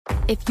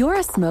If you're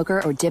a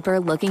smoker or dipper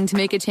looking to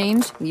make a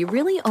change, you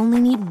really only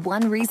need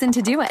one reason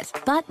to do it.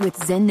 But with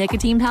Zyn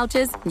nicotine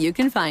pouches, you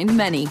can find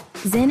many.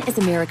 Zyn is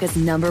America's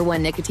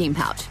 #1 nicotine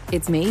pouch.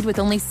 It's made with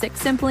only 6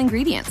 simple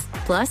ingredients.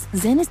 Plus,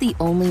 Zyn is the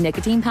only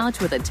nicotine pouch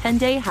with a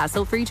 10-day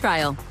hassle-free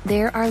trial.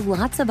 There are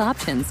lots of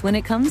options when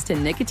it comes to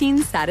nicotine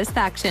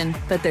satisfaction,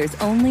 but there's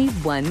only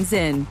one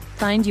Zyn.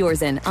 Find your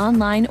Zyn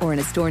online or in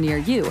a store near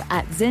you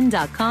at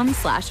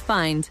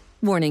zyn.com/find.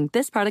 Warning,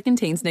 this product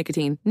contains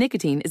nicotine.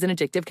 Nicotine is an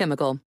addictive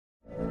chemical.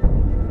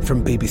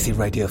 From BBC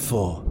Radio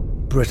 4,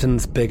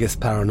 Britain's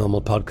biggest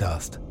paranormal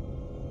podcast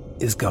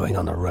is going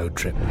on a road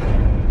trip.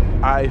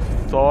 I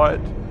thought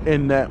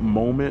in that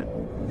moment,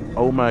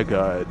 oh my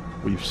God,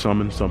 we've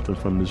summoned something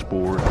from this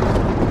board.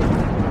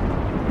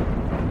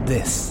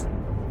 This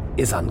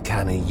is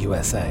Uncanny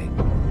USA.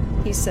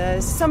 He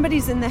says,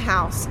 somebody's in the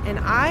house, and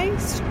I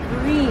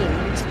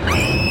screamed.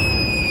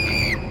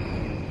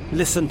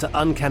 Listen to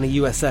Uncanny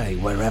USA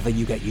wherever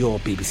you get your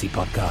BBC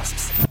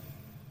podcasts,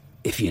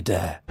 if you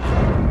dare.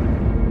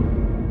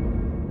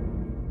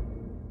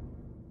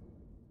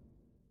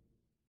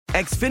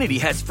 Xfinity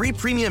has free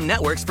premium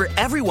networks for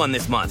everyone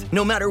this month,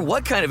 no matter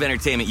what kind of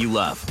entertainment you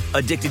love.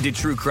 Addicted to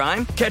true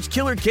crime? Catch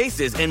killer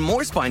cases and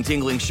more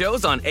spine-tingling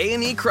shows on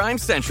A&E Crime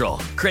Central.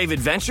 Crave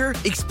adventure?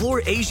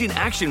 Explore Asian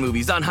action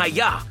movies on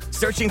Hi-YAH.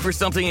 Searching for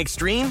something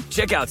extreme?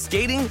 Check out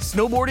skating,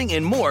 snowboarding,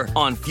 and more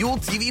on Fuel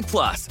TV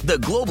Plus, the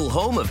global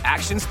home of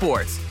action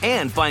sports.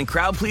 And find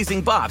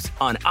crowd-pleasing bops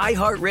on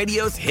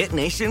iHeartRadio's Hit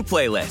Nation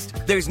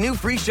playlist. There's new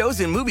free shows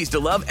and movies to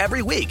love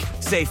every week.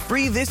 Say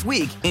free this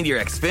week in your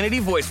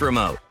Xfinity voice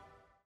remote.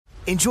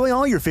 Enjoy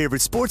all your favorite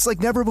sports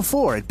like never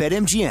before at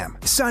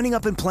BetMGM. Signing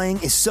up and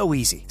playing is so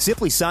easy.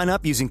 Simply sign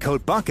up using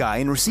code Buckeye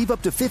and receive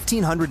up to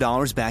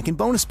 $1,500 back in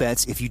bonus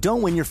bets if you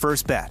don't win your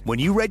first bet. When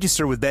you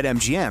register with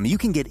BetMGM, you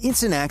can get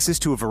instant access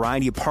to a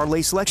variety of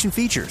parlay selection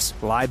features,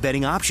 live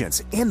betting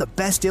options, and the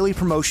best daily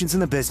promotions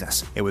in the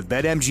business. And with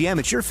BetMGM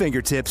at your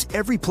fingertips,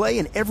 every play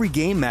and every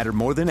game matter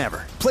more than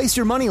ever. Place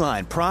your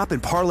moneyline, prop,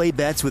 and parlay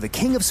bets with the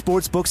king of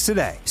sportsbooks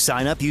today.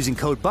 Sign up using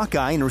code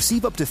Buckeye and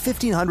receive up to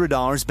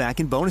 $1,500 back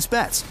in bonus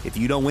bets if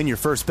you don't win your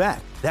first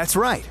bet. That's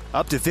right,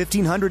 up to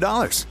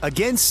 $1,500.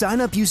 Again, sign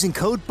up using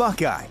code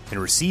Buckeye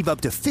and receive up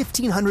to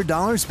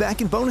 $1,500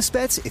 back in bonus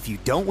bets if you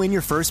don't win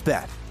your first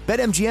bet.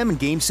 BetMGM and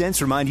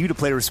GameSense remind you to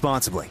play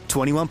responsibly.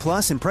 21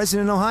 plus and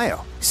present in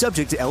Ohio.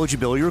 Subject to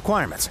eligibility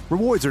requirements.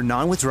 Rewards are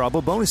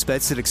non-withdrawable bonus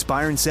bets that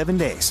expire in 7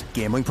 days.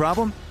 Gambling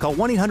problem? Call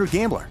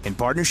 1-800-GAMBLER in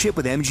partnership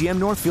with MGM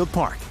Northfield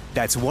Park.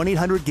 That's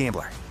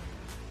 1-800-GAMBLER.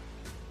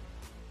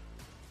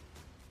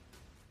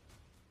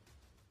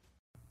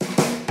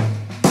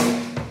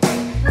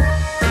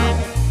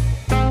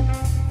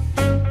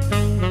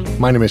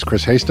 My name is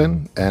Chris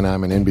Haston, and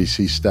I'm an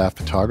NBC staff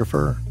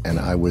photographer, and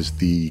I was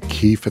the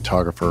key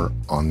photographer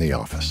on The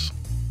Office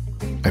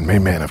and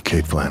main man of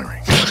Kate Flannery.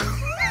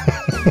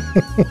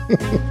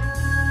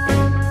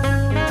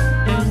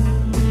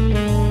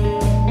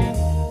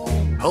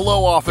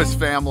 Hello, Office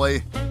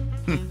family.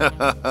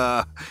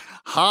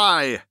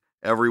 Hi,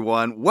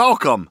 everyone.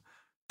 Welcome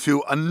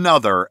to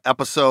another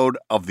episode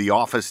of The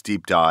Office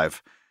Deep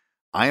Dive.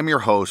 I am your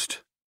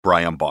host,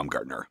 Brian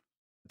Baumgartner.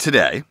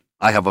 Today,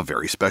 I have a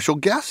very special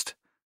guest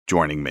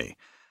joining me.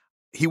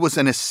 He was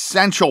an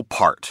essential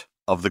part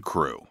of the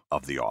crew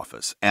of The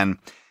Office, and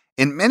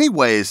in many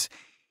ways,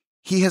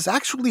 he has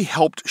actually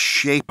helped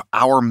shape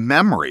our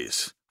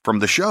memories from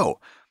the show.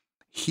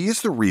 He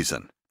is the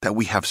reason that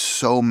we have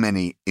so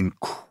many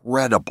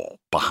incredible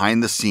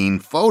behind-the-scene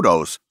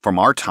photos from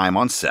our time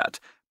on set,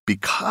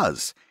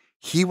 because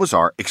he was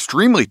our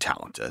extremely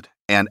talented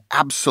and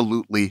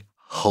absolutely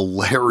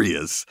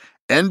hilarious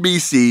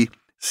NBC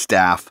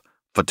staff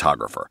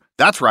photographer.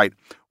 That's right,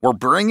 we're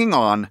bringing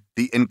on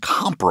the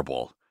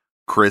incomparable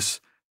Chris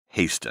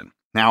Haston.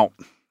 Now,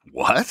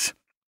 what?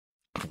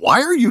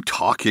 Why are you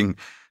talking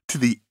to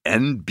the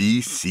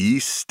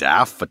NBC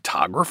staff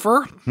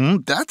photographer?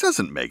 That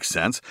doesn't make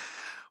sense.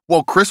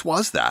 Well, Chris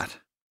was that,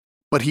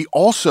 but he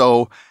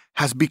also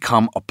has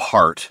become a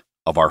part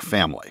of our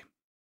family.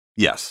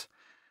 Yes,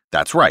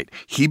 that's right.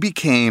 He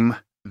became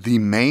the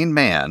main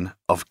man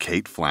of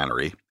Kate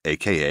Flannery,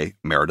 a.k.a.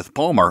 Meredith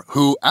Palmer,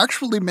 who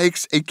actually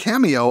makes a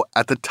cameo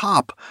at the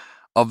top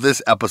of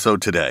this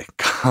episode today.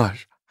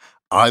 Gosh,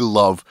 I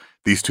love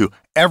these two.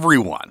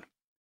 Everyone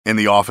in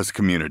the Office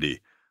community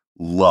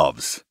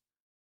loves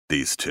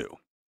these two.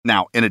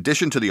 Now, in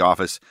addition to The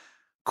Office,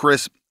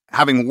 Chris,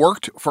 having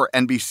worked for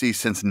NBC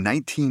since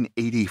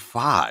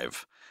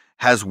 1985,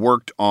 has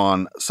worked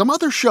on some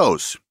other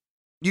shows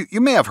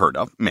you may have heard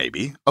of,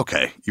 maybe.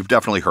 Okay, you've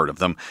definitely heard of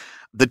them.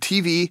 The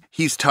TV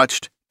he's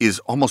touched is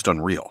almost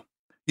unreal.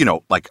 You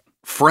know, like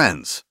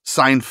Friends,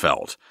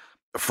 Seinfeld,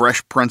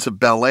 Fresh Prince of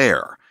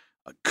Bel-Air,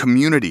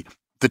 Community,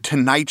 The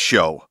Tonight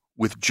Show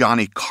with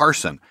Johnny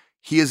Carson.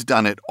 He has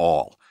done it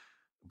all.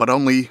 But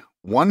only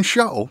one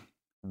show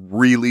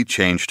really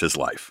changed his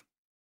life.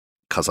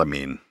 'Cause, I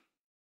mean,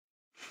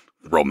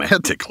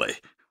 romantically,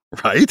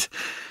 right?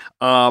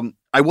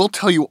 I will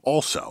tell you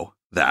also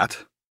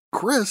that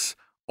Chris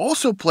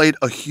also played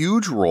a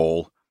huge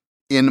role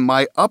in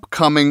my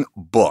upcoming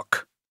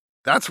book.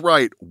 That's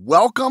right.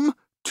 Welcome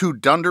to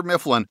Dunder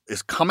Mifflin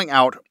is coming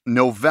out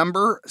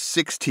November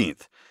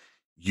 16th.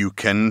 You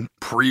can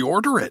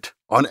pre-order it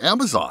on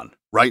Amazon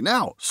right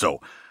now. So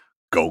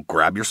go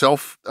grab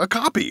yourself a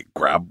copy.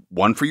 Grab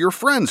one for your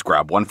friends.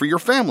 Grab one for your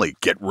family.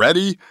 Get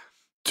ready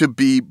to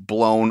be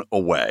blown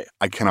away.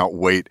 I cannot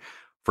wait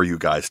for you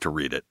guys to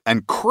read it.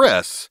 And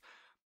Chris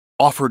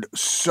offered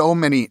so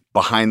many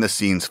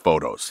behind-the-scenes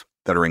photos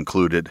that are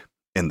included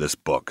in this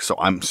book. So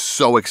I'm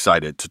so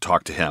excited to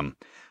talk to him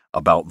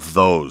about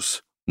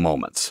those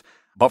moments.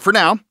 But for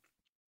now,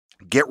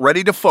 get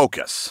ready to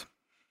focus.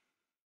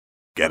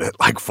 Get it?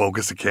 Like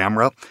focus a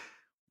camera?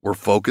 We're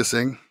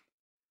focusing.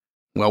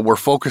 Well, we're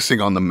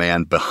focusing on the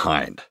man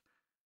behind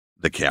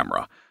the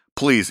camera.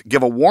 Please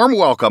give a warm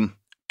welcome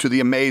to the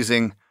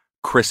amazing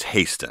Chris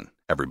Haston,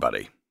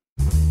 everybody.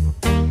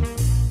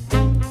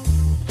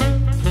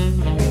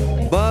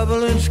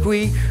 Bubble and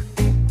squeak,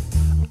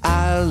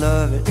 I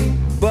love it.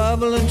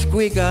 Bubble and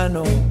squeak, I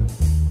know.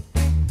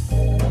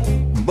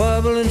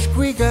 Bubble and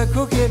squeak, I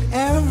cook it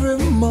every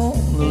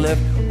morning,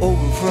 left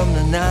over from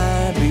the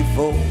night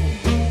before.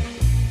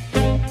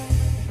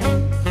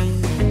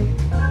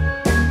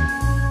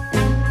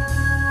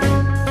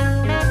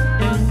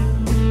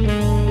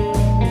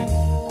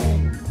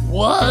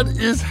 What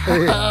is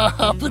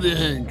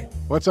happening?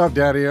 What's up,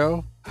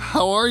 Daddy-O?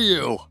 How are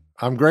you?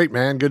 I'm great,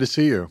 man. Good to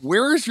see you.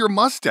 Where is your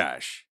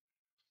mustache?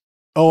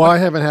 Oh, I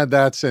haven't had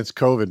that since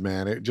COVID,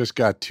 man. It just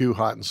got too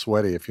hot and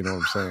sweaty, if you know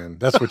what I'm saying.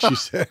 That's what she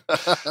said.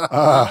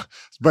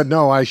 But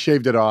no, I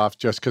shaved it off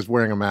just because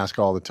wearing a mask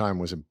all the time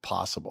was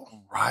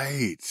impossible.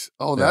 Right.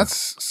 Oh, Yeah. that's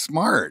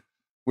smart.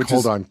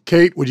 Hold on.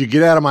 Kate, would you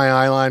get out of my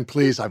eye line,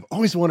 please? I've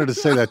always wanted to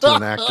say that to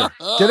an actor.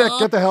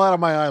 Get the hell out of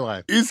my eye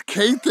line. Is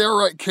Kate there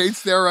right?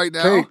 Kate's there right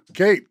now?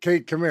 Kate,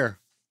 come here.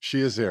 She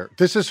is there.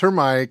 This is her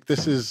mic.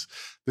 This is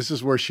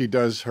where she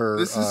does her.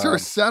 This is her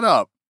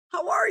setup.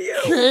 How are you?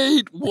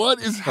 Kate, what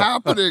is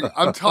happening?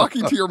 I'm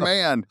talking to your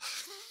man.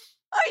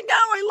 I know.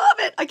 I love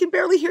it. I can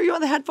barely hear you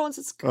on the headphones.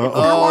 It's great. How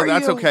Oh, are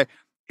that's you? okay.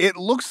 It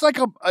looks like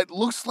a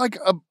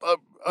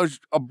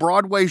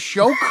Broadway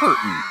show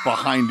curtain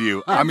behind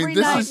you. I mean,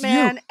 this night, is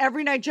man.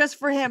 Every night just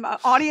for him. An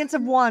audience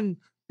of one.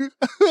 you.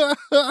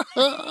 All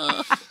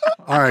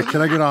right,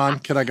 can I get on?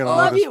 Can I get on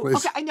Love with this, you.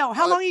 please? Okay, I know.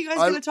 How long are you guys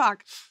going to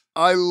talk?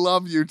 I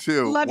love you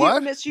too. Love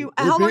what? you. Miss you.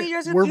 How long are you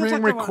guys going to We're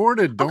talk? being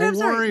recorded. Don't Okay, I'm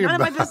sorry. worry None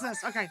about of my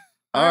business. Okay.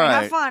 All All right.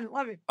 right. Have fun.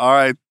 Love you. All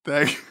right,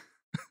 thank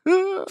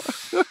you.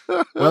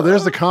 Well,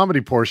 there's the comedy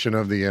portion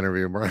of the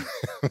interview, Brian.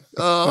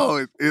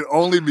 Oh, it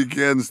only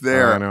begins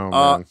there. I know,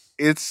 man.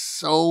 It's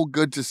so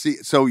good to see.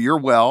 So you're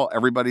well.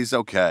 Everybody's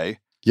okay.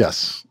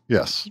 Yes,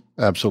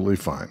 absolutely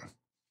fine.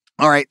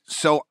 All right.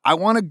 So I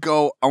want to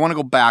go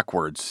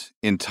backwards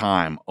in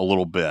time a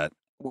little bit.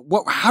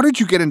 How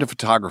did you get into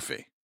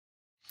photography?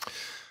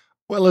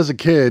 Well, as a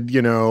kid,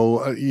 you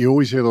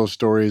always hear those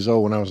stories. Oh,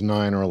 when I was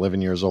 9 or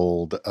 11 years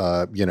old,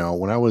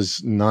 when I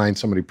was 9,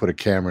 somebody put a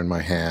camera in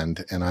my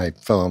hand and I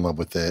fell in love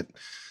with it.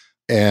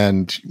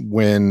 And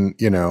when,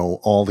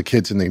 all the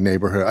kids in the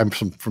neighborhood, I'm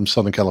from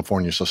Southern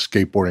California, so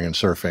skateboarding and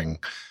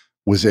surfing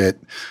was it.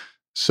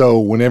 So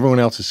when everyone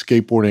else is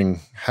skateboarding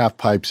half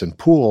pipes and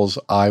pools,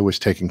 I was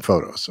taking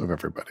photos of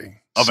everybody.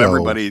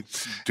 Everybody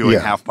doing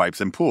half pipes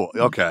and pool.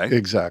 Okay.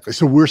 Exactly.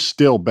 So we're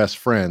still best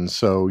friends.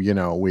 So,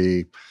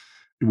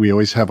 we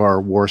always have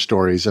our war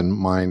stories, and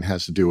mine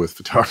has to do with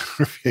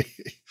photography.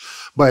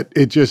 But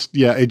I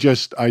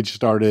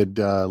started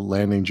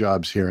landing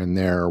jobs here and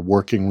there,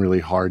 working really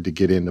hard to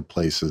get into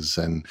places.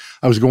 And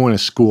I was going to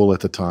school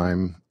at the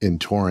time in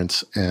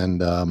Torrance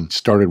and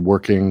started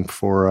working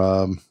for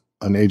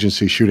an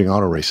agency shooting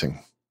auto racing.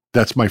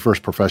 That's my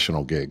first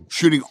professional gig.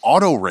 Shooting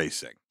auto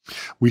racing.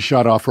 We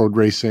shot off-road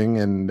racing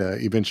and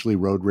eventually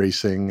road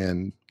racing.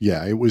 And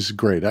yeah, it was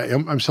great.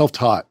 I'm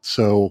self-taught.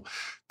 So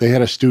they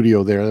had a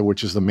studio there,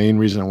 which is the main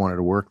reason I wanted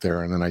to work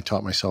there. And then I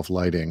taught myself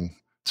lighting.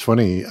 It's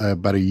funny,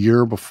 about a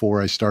year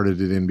before I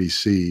started at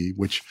NBC,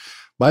 which,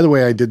 by the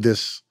way, I did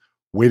this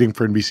waiting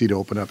for NBC to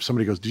open up.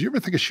 Somebody goes, "Did you ever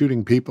think of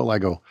shooting people?" I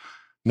go,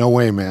 "No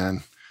way,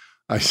 man."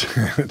 I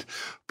said,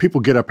 "People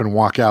get up and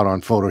walk out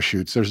on photo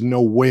shoots. There's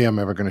no way I'm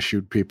ever going to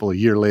shoot people." A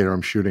year later,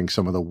 I'm shooting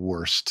some of the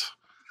worst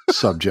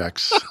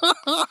subjects.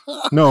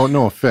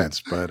 No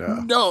offense, but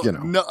no,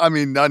 I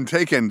mean, none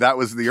taken. That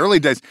was the early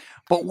days.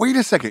 But wait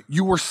a second,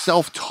 you were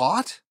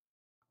self-taught?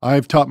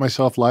 I've taught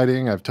myself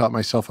lighting. I've taught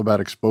myself about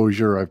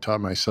exposure. I've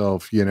taught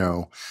myself,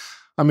 I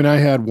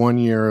had 1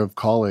 year of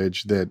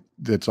college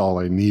that's all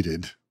I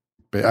needed.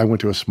 But I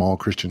went to a small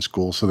Christian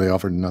school, so they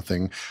offered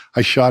nothing.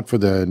 I shot for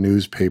the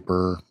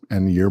newspaper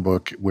and the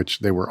yearbook, which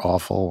they were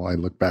awful. I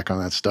look back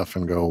on that stuff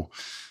and go,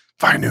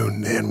 if I knew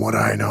then what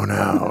I know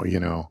now,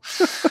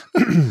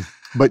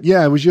 But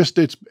yeah, it was just,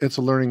 it's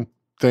a learning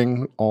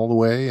thing all the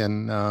way.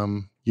 And,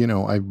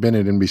 I've been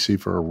at NBC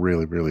for a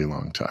really, really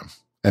long time.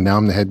 And now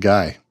I'm the head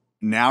guy.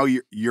 Now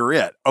you're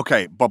it.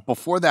 Okay. But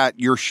before that,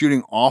 you're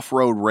shooting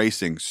off-road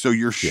racing. So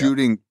you're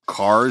shooting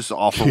cars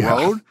off a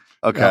road?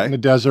 Okay. Out in the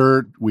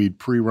desert, we'd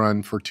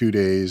pre-run for 2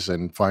 days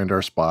and find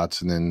our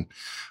spots, and then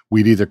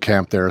we'd either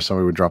camp there or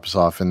somebody would drop us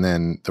off, and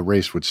then the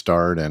race would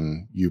start,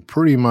 and you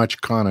pretty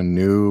much kind of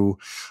knew,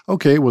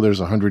 okay, well,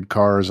 there's 100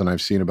 cars, and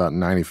I've seen about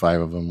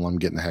 95 of them. Well, I'm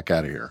getting the heck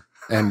out of here.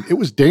 And it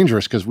was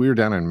dangerous because we were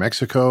down in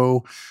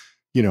Mexico.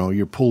 You know,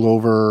 you're pulled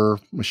over,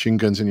 machine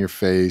guns in your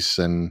face,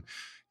 and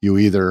you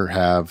either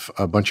have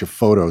a bunch of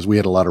photos. We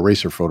had a lot of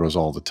racer photos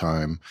all the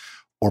time.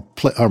 Or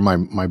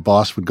my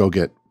boss would go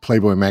get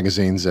Playboy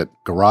magazines at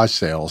garage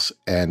sales,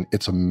 and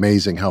it's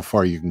amazing how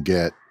far you can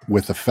get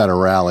with a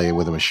Federale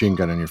with a machine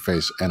gun in your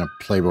face and a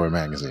Playboy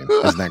magazine.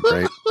 Isn't that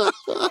great?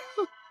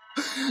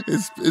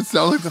 It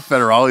sounds like the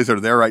Federales are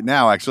there right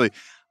now, actually.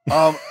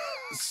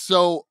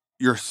 So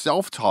you're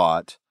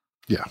self-taught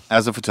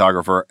as a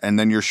photographer, and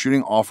then you're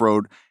shooting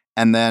off-road,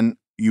 and then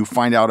you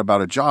find out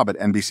about a job at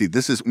NBC.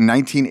 This is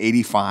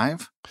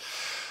 1985?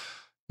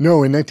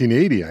 No, in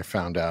 1980 I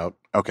found out.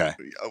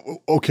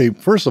 Okay,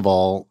 first of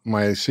all,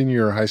 my senior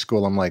year of high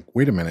school, I'm like,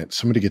 wait a minute,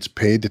 somebody gets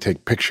paid to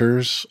take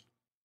pictures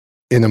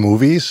in the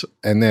movies?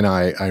 And then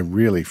I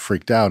really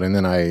freaked out. And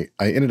then I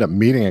ended up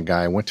meeting a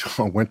guy. I went to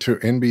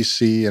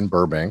NBC in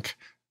Burbank,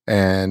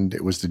 and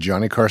it was the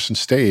Johnny Carson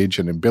stage,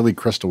 and then Billy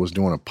Crystal was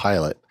doing a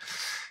pilot.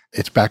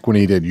 It's back when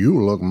he did You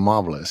Look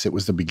Marvelous. It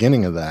was the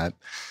beginning of that.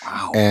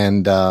 Wow.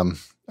 And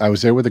I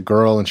was there with a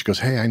girl, and she goes,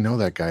 hey, I know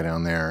that guy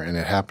down there. And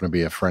it happened to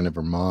be a friend of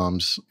her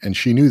mom's. And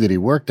she knew that he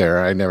worked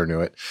there. I never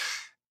knew it.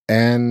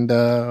 And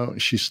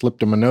she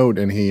slipped him a note,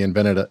 and he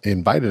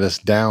invited us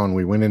down.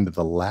 We went into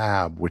the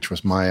lab, which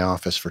was my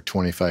office for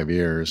 25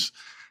 years.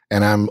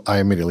 And I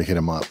immediately hit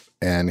him up.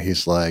 And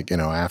he's like,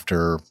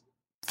 after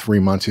 3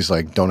 months, he's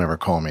like, don't ever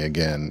call me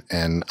again.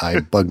 And I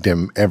bugged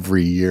him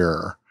every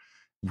year.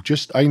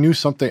 I knew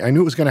something. I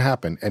knew it was going to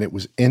happen. And it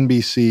was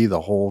NBC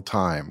the whole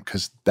time,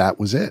 because that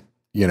was it.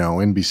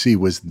 NBC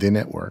was the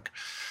network.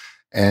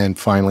 And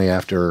finally,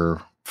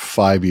 after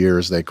 5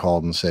 years, they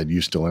called and said,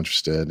 you still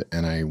interested?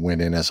 And I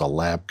went in as a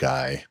lab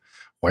guy,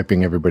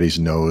 wiping everybody's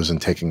nose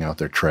and taking out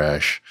their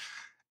trash.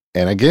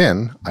 And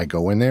again, I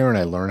go in there and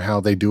I learn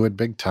how they do it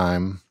big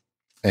time.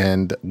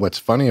 And what's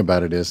funny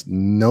about it is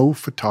no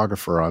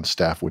photographer on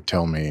staff would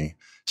tell me,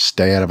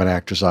 stay out of an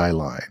actor's eye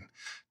line.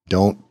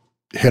 Don't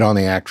hit on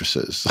the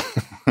actresses.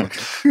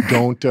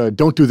 Don't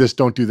do this,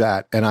 don't do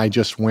that. And I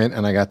just went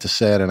and I got to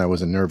set, and I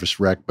was a nervous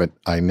wreck, but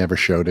I never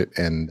showed it.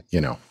 And,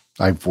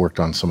 I've worked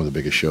on some of the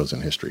biggest shows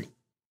in history.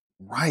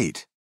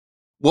 Right.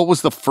 What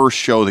was the first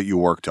show that you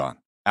worked on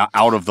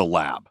out of the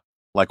lab?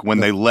 Like when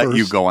they let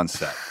you go on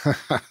set?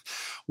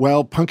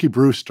 Well, Punky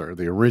Brewster,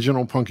 the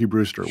original Punky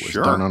Brewster was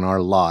done on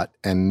our lot,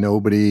 and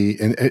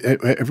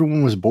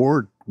everyone was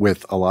bored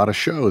with a lot of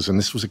shows, and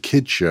this was a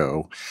kid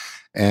show.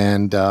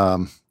 And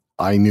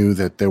I knew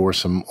that there were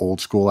some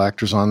old school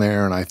actors on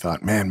there, and I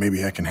thought, man,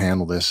 maybe I can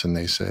handle this. And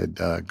they said,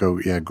 go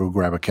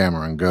grab a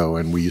camera and go.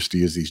 And we used to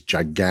use these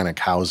gigantic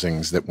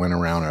housings that went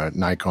around a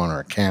Nikon or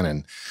a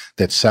Canon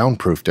that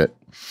soundproofed it.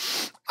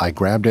 I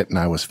grabbed it and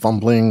I was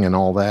fumbling and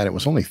all that. It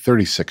was only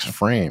 36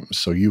 frames.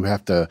 So you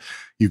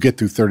get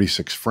through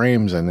 36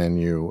 frames, and then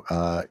you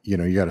got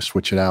to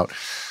switch it out.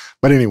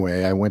 But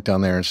anyway, I went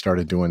down there and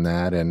started doing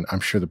that, and I'm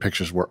sure the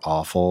pictures were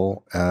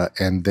awful.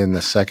 And then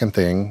the second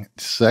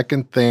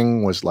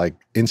thing was like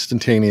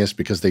instantaneous,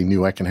 because they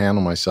knew I can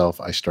handle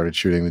myself. I started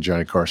shooting the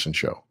Johnny Carson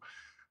show.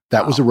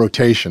 That was a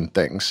rotation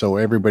thing. So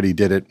everybody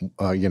did it,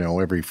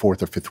 every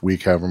fourth or fifth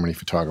week, however many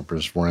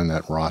photographers were in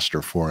that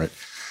roster for it.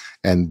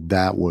 And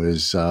that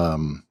was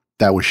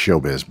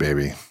showbiz,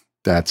 baby.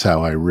 That's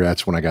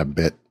when I got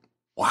bit.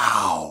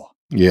 Wow.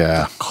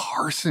 Yeah. The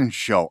Carson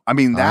show. I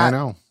mean, I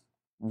know.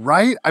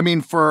 Right? I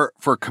mean, for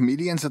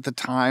comedians at the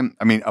time,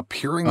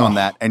 appearing on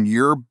that, and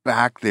you're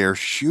back there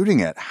shooting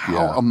it.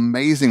 How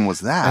amazing was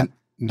that? And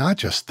not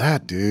just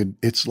that, dude.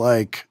 It's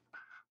like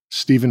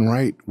Stephen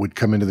Wright would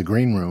come into the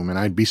green room, and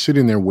I'd be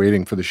sitting there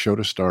waiting for the show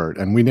to start.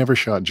 And we never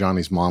shot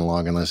Johnny's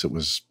monologue unless it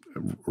was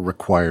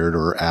required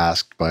or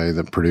asked by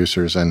the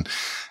producers. And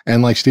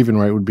like Stephen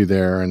Wright would be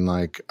there, and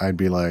like I'd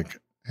be like,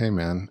 hey,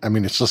 man.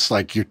 It's just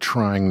like you're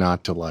trying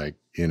not to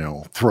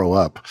throw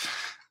up.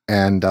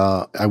 And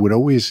I would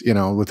always,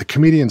 with the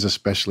comedians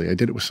especially, I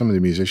did it with some of the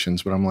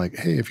musicians, but I'm like,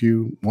 hey, if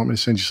you want me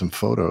to send you some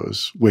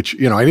photos, which,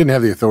 I didn't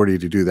have the authority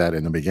to do that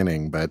in the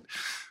beginning, but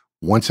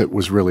once it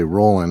was really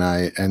rolling,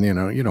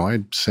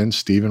 I'd send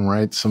Stephen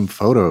Wright some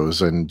photos,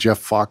 and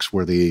Jeff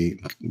Foxworthy,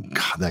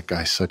 God, that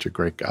guy's such a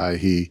great guy.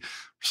 He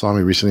saw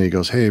me recently. He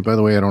goes, hey, by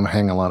the way, I don't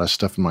hang a lot of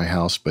stuff in my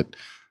house, but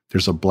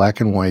there's a black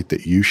and white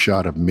that you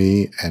shot of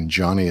me and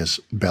Johnny is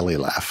belly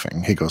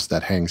laughing. He goes,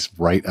 that hangs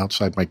right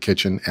outside my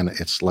kitchen, and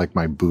it's like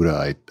my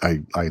Buddha.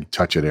 I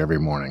touch it every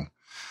morning.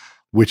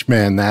 Which,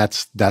 man,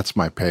 that's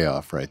my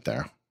payoff right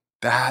there.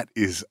 That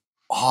is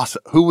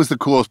awesome. Who was the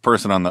coolest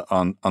person on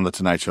the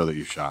Tonight Show that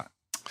you shot?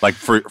 Like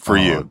for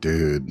you,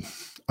 dude.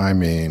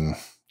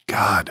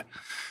 God,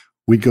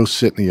 we'd go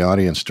sit in the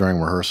audience during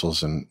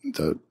rehearsals, and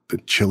the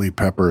Chili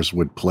Peppers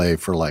would play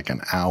for like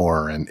an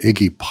hour, and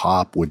Iggy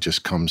Pop would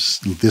just come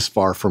this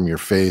far from your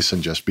face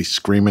and just be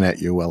screaming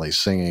at you while he's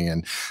singing.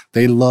 And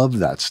they loved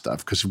that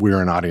stuff because we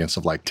were an audience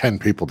of like 10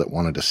 people that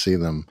wanted to see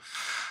them.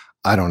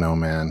 I don't know,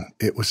 man.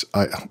 It was,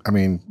 I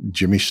mean,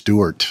 Jimmy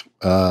Stewart,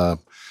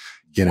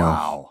 you know,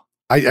 Wow.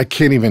 I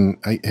can't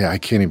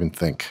even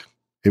think.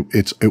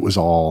 It was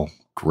all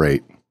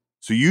great.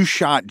 So you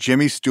shot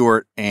Jimmy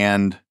Stewart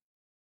and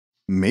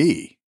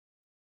me.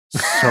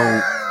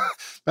 So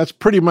that's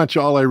pretty much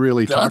all I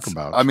really talk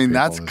about. I mean,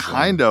 that's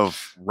kind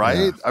of right.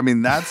 Yeah. I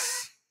mean,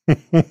 that's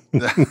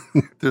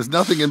there's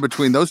nothing in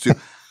between those two.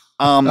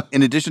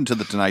 In addition to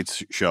the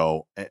Tonight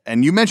Show,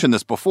 and you mentioned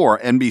this before,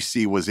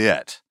 NBC was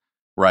it,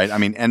 right? I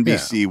mean,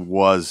 NBC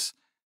was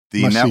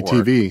the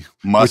network. TV,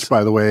 which,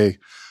 by the way,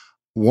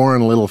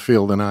 Warren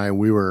Littlefield and I,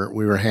 we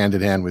were hand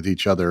in hand with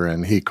each other,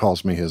 and he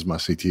calls me his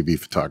must-see TV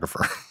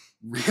photographer.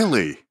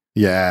 Really?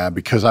 Yeah,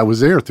 because I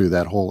was there through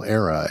that whole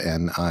era,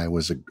 and I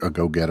was a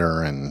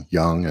go-getter and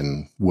young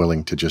and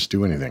willing to just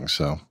do anything.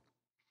 So,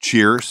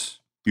 Cheers.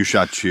 You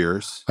shot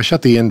Cheers. I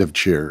shot the end of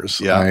Cheers.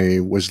 Yeah.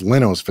 I was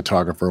Leno's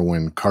photographer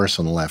when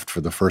Carson left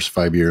for the first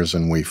 5 years,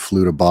 and we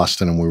flew to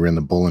Boston, and we were in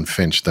the Bull and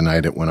Finch the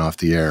night it went off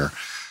the air.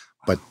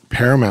 But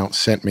Paramount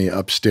sent me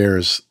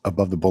upstairs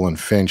above the Bull and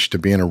Finch to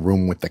be in a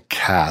room with the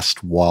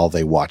cast while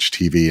they watch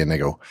TV, and they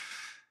go,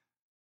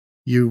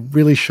 "You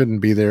really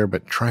shouldn't be there,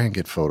 but try and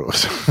get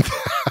photos."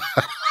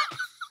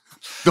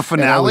 The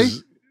finale?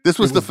 This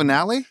was the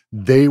finale?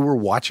 They were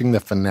watching the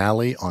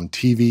finale on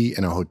TV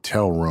in a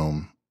hotel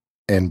room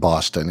in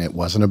Boston. It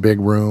wasn't a big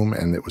room,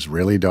 and it was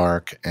really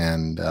dark,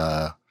 and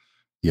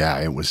yeah,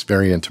 it was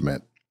very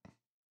intimate.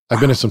 I've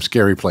been to some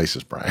scary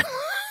places, Brian.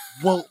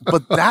 Well,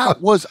 but that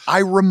was, I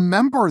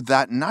remember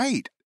that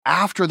night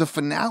after the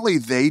finale,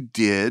 they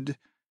did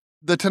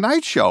the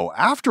Tonight Show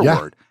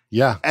afterward.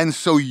 Yeah. And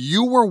so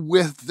you were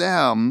with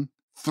them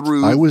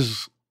through.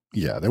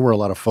 There were a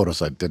lot of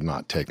photos I did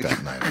not take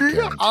that night. I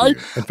guarantee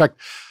you. In fact,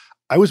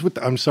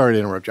 I'm sorry to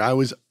interrupt you.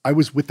 I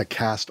was with the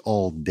cast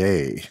all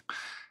day.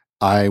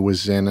 I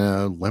was in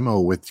a limo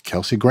with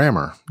Kelsey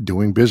Grammer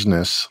doing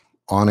business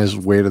on his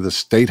way to the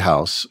State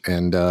House,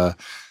 and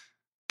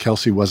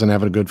Kelsey wasn't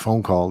having a good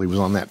phone call. He was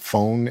on that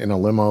phone in a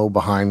limo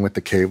behind with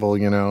the cable,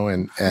 you know,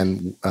 and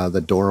the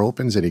door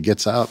opens and he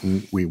gets out,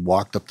 and we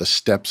walked up the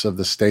steps of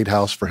the State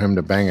House for him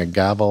to bang a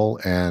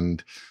gavel.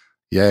 And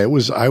yeah,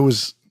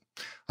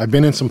 I've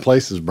been in some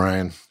places,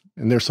 Brian,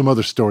 and there's some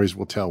other stories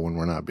we'll tell when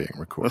we're not being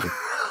recorded.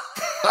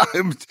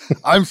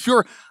 I'm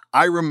sure.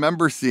 I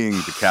remember seeing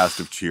the cast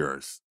of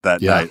Cheers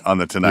that night on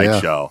the Tonight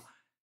Show,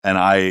 and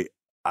I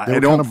They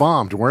were kind of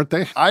bombed, weren't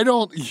they?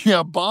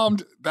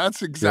 Bombed.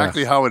 That's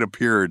exactly how it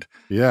appeared.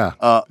 Yeah.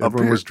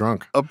 Everyone was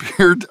drunk.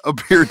 Appeared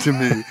to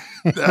me.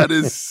 That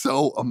is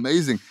so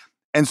amazing.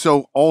 And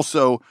so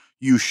also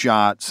you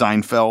shot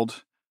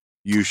Seinfeld,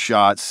 you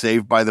shot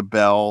Saved by the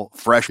Bell,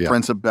 Fresh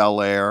Prince of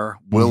Bel-Air,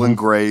 Will and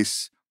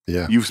Grace.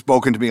 Yeah. You've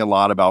spoken to me a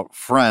lot about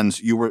Friends.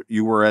 You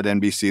were at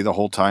NBC the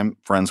whole time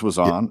Friends was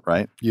on,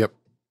 right? Yep.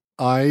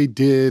 I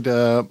did,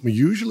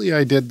 usually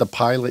I did the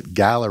pilot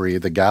gallery.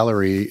 The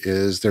gallery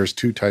there's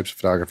two types of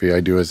photography I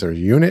do. There's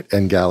unit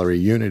and gallery.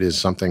 Unit is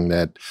something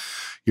that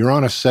you're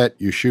on a set,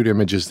 you shoot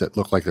images that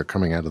look like they're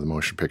coming out of the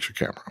motion picture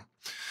camera.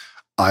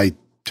 I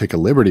take a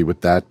liberty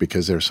with that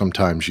because there's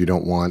sometimes you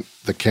don't want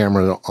the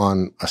camera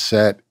on a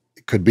set.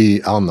 It could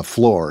be on the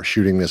floor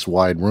shooting this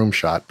wide room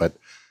shot, but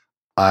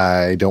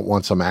I don't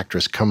want some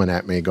actress coming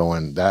at me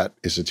going, "That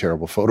is a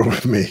terrible photo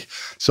of me."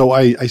 So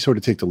I sort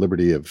of take the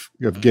liberty of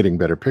getting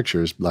better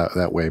pictures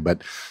that way.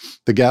 But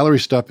the gallery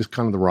stuff is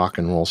kind of the rock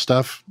and roll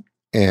stuff.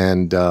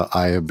 And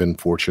I have been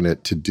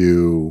fortunate to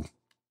do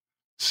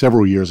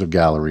several years of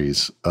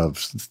galleries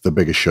of the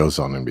biggest shows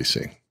on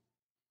NBC.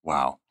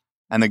 Wow.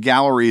 And the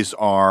galleries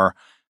are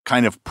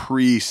kind of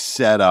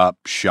pre-set up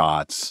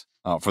shots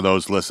for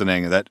those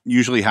listening. That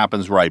usually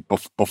happens right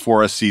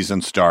before a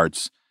season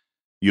starts.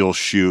 You'll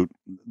shoot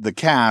the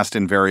cast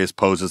in various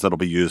poses that'll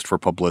be used for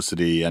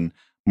publicity and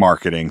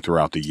marketing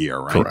throughout the year,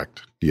 right?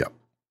 Correct. Yep.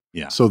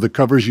 Yeah. So the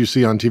covers you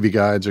see on TV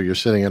Guides, or you're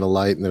sitting at a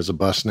light and there's a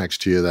bus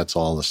next to you, that's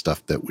all the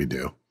stuff that we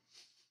do.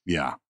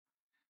 Yeah.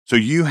 So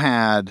you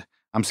had,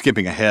 I'm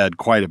skipping ahead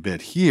quite a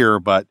bit here,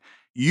 but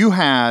you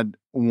had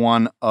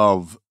one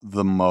of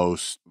the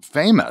most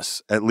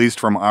famous, at least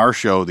from our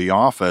show, The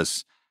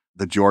Office,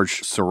 the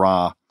George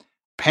Seurat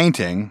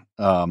painting,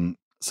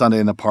 Sunday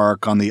in the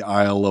Park on the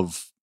Isle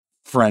of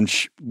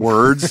French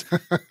words.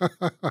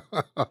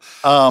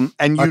 And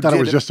you I thought it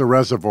was just a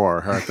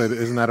reservoir.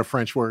 Isn't that a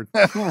French word?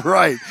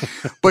 Right.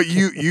 But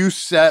you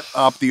set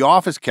up the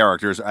Office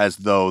characters as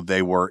though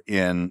they were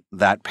in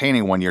that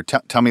painting one year.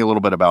 Tell me a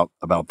little bit about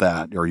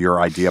that, or your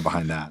idea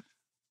behind that.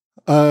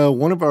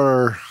 One of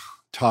our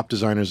top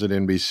designers at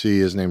NBC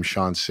is named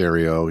Sean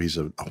Serio. He's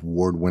an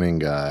award-winning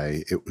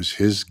guy. It was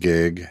his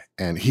gig,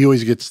 and he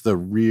always gets the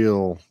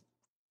real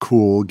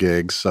cool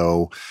gigs.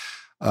 So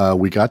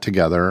we got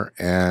together,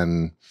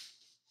 and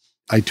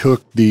I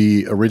took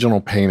the original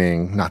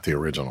painting, not the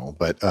original,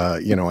 but,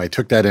 I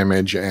took that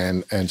image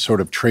and sort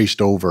of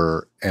traced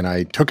over, and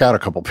I took out a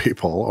couple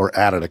people or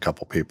added a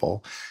couple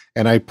people,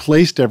 and I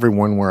placed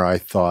everyone where I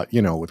thought,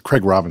 with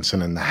Craig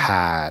Robinson in the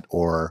hat,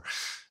 or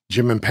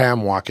Jim and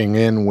Pam walking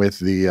in with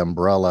the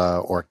umbrella,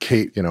 or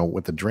Kate,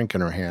 with the drink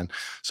in her hand.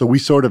 So we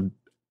sort of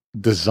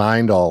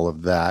designed all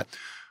of that.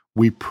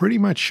 We pretty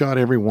much shot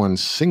everyone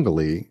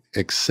singly,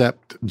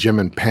 except Jim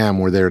and Pam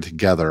were there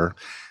together.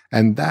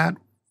 And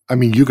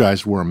you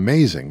guys were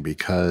amazing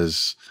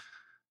because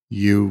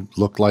you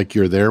look like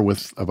you're there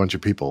with a bunch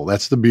of people.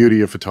 That's the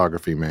beauty of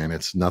photography, man.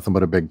 It's nothing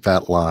but a big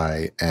fat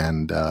lie.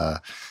 And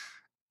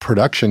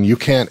production,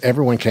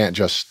 everyone can't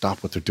just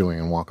stop what they're doing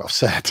and walk off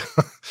set.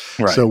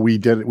 Right. So we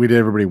did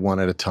everybody one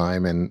at a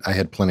time, and I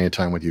had plenty of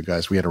time with you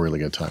guys. We had a really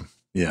good time.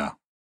 Yeah.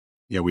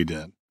 Yeah, we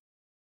did.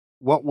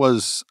 What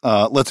was,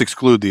 let's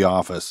exclude The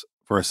Office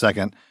for a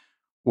second.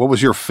 What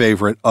was your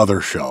favorite other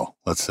show,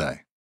 let's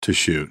say, to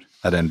shoot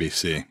at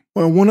NBC?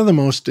 Well, one of the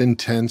most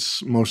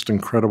intense, most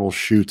incredible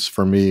shoots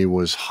for me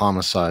was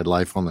Homicide: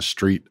 Life on the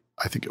Street.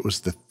 I think it was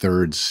the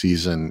 3rd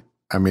season.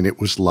 I mean, it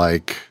was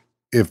like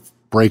if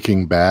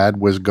Breaking Bad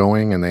was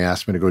going and they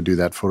asked me to go do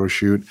that photo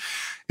shoot,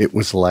 it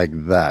was like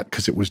that,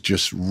 because it was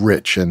just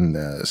rich, and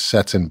the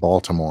sets in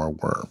Baltimore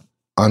were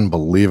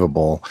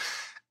unbelievable.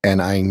 And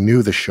I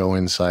knew the show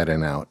inside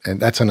and out. And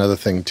that's another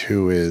thing,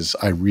 too, is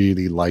I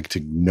really like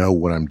to know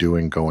what I'm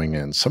doing going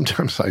in.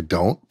 Sometimes I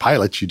don't.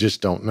 Pilots, you just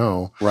don't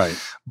know. Right.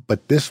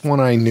 But this one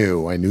I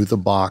knew. I knew the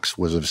box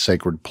was a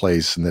sacred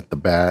place, and that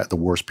the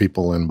worst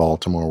people in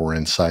Baltimore were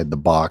inside the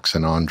box,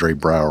 and Andre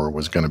Braugher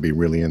was going to be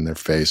really in their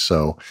face.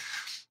 So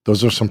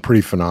those are some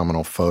pretty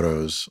phenomenal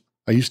photos.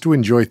 I used to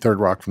enjoy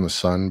Third Rock from the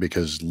Sun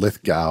because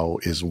Lithgow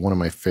is one of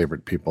my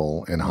favorite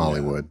people in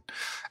Hollywood. Yeah.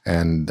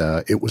 And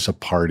it was a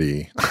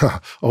party.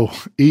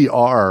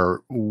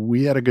 ER,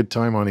 we had a good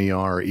time on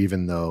ER,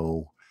 even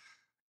though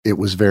it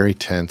was very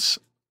tense.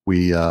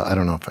 We, I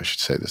don't know if I should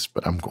say this,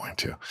 but I'm going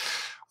to.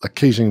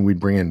 Occasionally we'd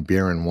bring in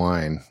beer and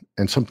wine,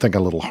 and something a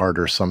little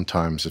harder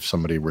sometimes if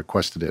somebody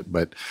requested it.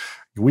 But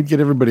we'd get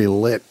everybody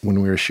lit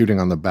when we were shooting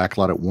on the back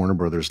lot at Warner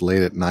Brothers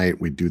late at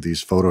night. We'd do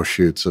these photo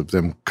shoots of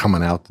them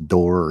coming out the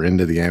door or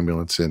into the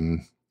ambulance.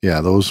 And yeah,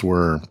 those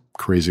were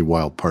crazy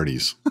wild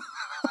parties.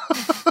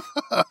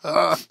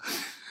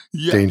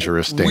 Yeah,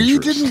 dangerous.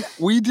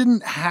 We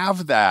didn't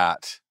have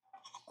that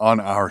on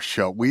our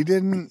show. We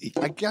didn't.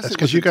 I guess that's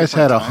because you guys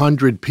had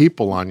 100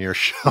 people on your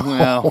show.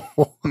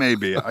 Well,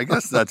 maybe. I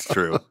guess that's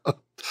true.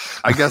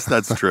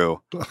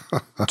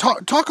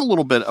 Talk a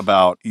little bit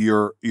about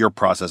your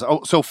process.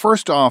 Oh, so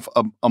first off,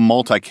 a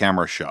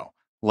multi-camera show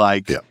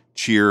like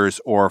Cheers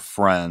or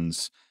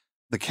Friends.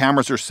 The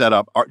cameras are set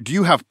up. Do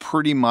you have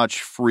pretty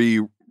much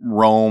free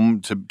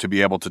roam to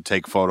be able to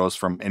take photos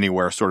from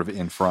anywhere, sort of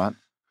in front?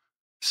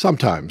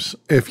 Sometimes,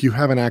 if you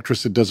have an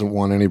actress that doesn't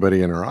want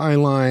anybody in her eye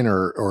line,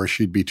 or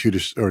she'd be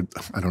or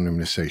I don't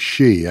even say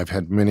she. I've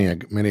had many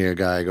a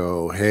guy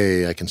go,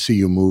 "Hey, I can see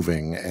you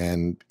moving,"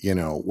 and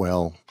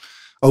well,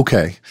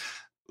 okay.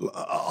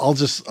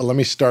 Let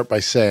me start by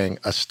saying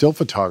a still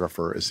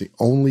photographer is the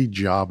only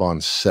job on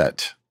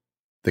set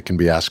that can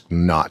be asked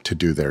not to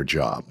do their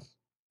job.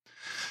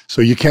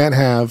 So you can't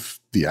have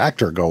the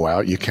actor go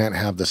out. You can't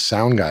have the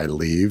sound guy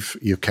leave.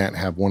 You can't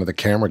have one of the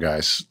camera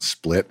guys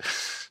split.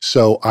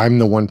 So I'm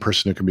the one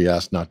person who can be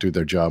asked not to do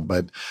their job.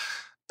 But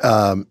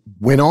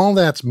when all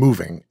that's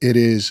moving, it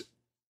is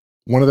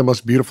one of the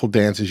most beautiful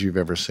dances you've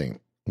ever seen.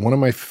 One of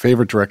my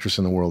favorite directors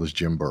in the world is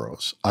Jim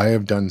Burrows. I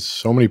have done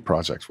so many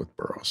projects with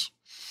Burrows.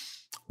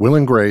 Will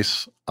and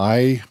Grace,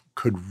 I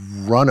could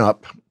run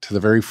up to the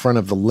very front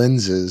of the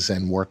lenses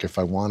and work if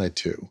I wanted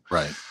to.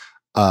 Right.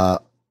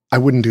 I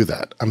wouldn't do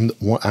that.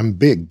 I'm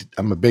big.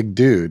 I'm a big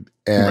dude,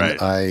 and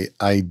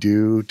I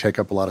do take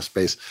up a lot of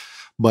space.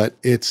 But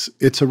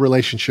it's a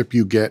relationship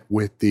you get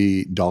with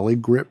the dolly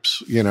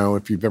grips.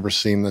 If you've ever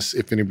seen this,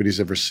 if anybody's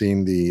ever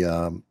seen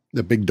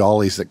the big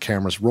dollies that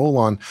cameras roll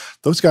on,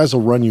 those guys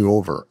will run you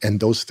over,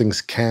 and those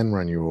things can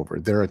run you over.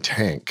 They're a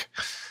tank.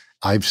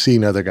 I've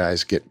seen other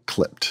guys get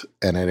clipped,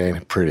 and it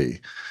ain't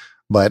pretty.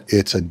 But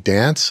it's a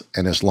dance,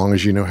 and as long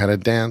as you know how to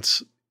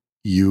dance,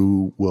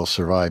 you will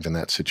survive in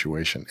that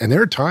situation. And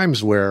there are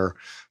times where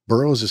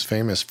Burrows is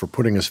famous for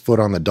putting his foot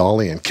on the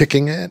dolly and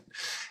kicking it.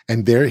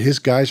 And his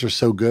guys are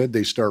so good,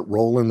 they start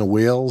rolling the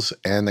wheels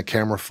and the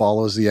camera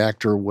follows the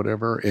actor or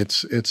whatever.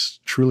 It's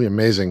truly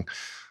amazing.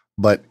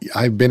 But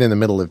I've been in the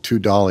middle of two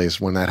dollies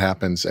when that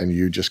happens, and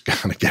you just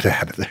gotta get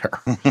out of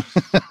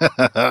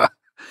there.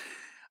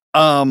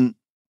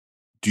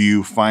 Do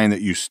you find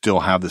that you still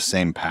have the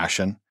same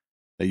passion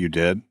that you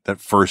did that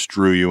first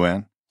drew you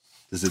in?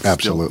 Does it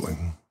Absolutely.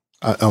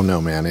 Oh, no,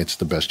 man. It's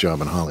the best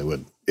job in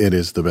Hollywood. It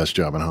is the best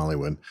job in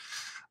Hollywood.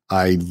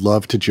 I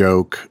love to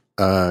joke.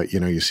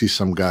 You see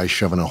some guy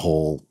shoving a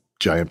whole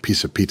giant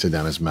piece of pizza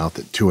down his mouth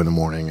at 2 a.m.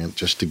 and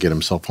just to get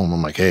himself home.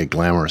 I'm like, hey,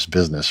 glamorous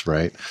business,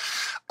 right?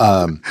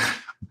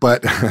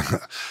 But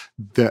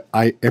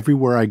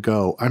everywhere I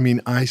go,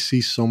 I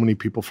see so many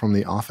people from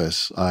The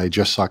Office. I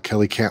just saw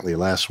Kelly Cantley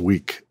last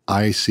week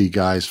I see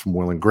guys from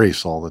Will and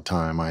Grace all the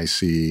time. I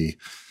see,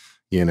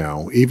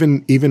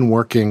 even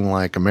working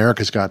like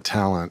America's Got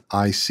Talent,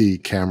 I see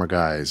camera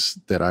guys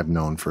that I've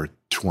known for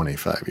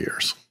 25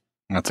 years.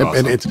 That's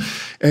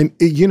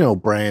awesome.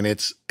 Brian,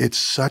 it's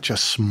such a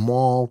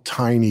small,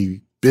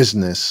 tiny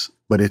business,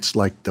 but it's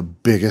like the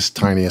biggest,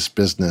 tiniest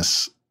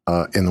business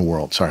in the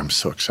world. Sorry, I'm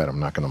so excited. I'm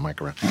not going to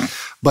mic around.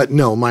 But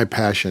no, my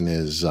passion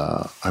is,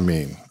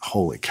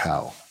 holy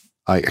cow.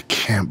 I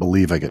can't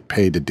believe I get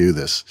paid to do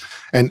this.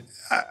 And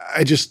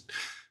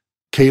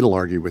Kate will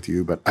argue with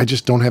you, but I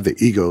just don't have the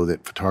ego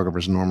that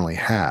photographers normally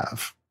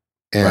have.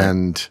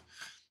 And,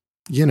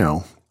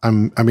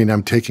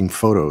 I'm taking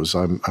photos.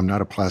 I'm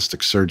not a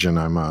plastic surgeon.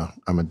 I'm a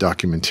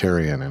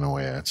documentarian in a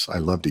way. I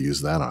love to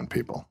use that on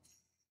people.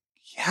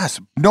 Yes.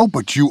 No,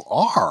 but you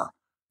are.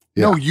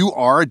 Yeah. No, you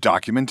are a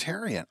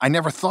documentarian. I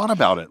never thought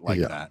about it like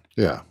that.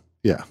 Yeah.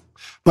 Yeah.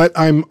 But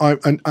I'm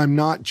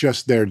not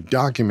just there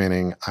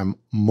documenting. I'm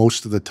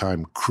most of the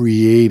time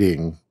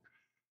creating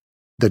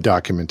the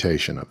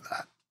documentation of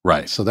that.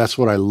 Right. So that's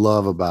what I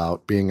love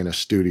about being in a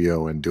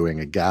studio and doing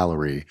a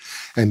gallery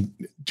and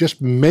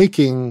just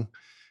making.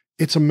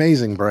 It's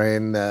amazing,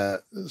 Brian.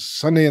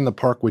 Sunday in the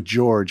Park with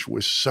George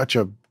was such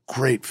a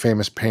great,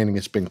 famous painting.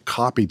 It's been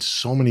copied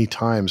so many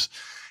times.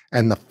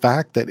 And the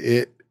fact that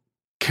it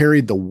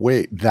carried the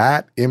weight,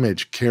 that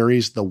image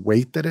carries the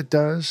weight that it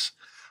does.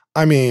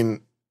 I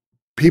mean,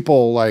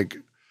 people like,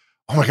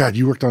 oh my God,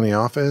 you worked on The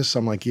Office?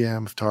 I'm like, yeah,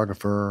 I'm a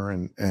photographer.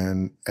 And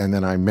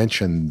then I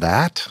mention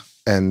that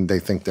and they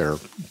think they're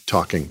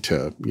talking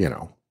to,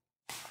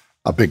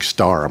 a big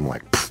star. I'm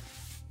like, pfft.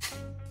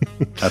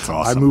 That's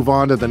awesome. I move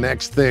on to the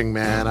next thing,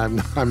 man.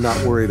 I'm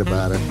not worried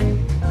about it.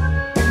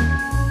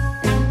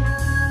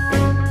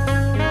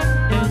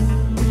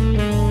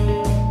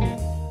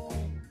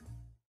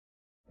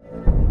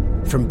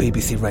 From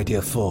BBC Radio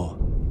 4,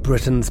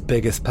 Britain's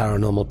biggest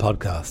paranormal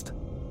podcast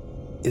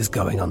is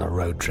going on a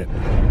road trip.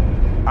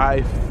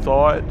 I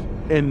thought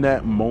in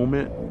that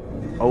moment,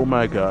 oh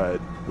my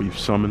God, we've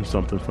summoned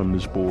something from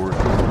this board.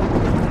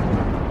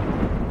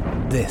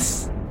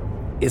 This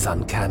is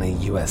Uncanny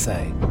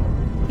USA.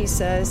 He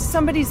says,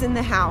 somebody's in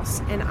the house,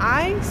 and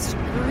I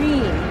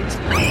screamed.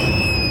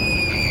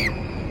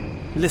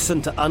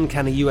 Listen to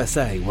Uncanny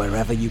USA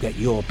wherever you get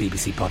your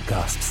BBC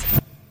podcasts,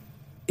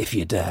 if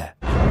you dare.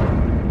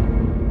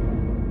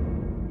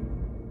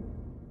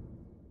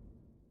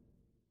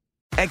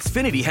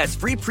 Xfinity has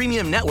free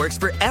premium networks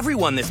for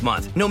everyone this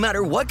month, no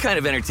matter what kind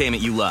of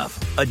entertainment you love.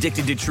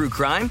 Addicted to true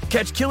crime?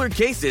 Catch killer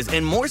cases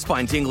and more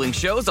spine-tingling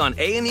shows on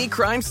A&E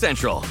Crime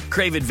Central.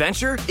 Crave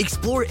adventure?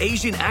 Explore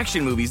Asian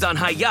action movies on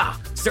Hi-Ya.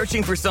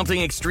 Searching for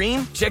something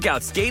extreme? Check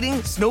out skating,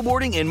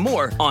 snowboarding, and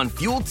more on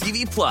Fuel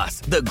TV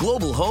Plus, the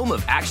global home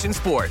of action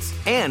sports.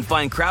 And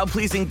find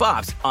crowd-pleasing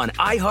bops on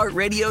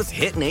iHeartRadio's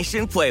Hit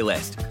Nation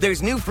playlist.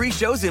 There's new free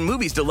shows and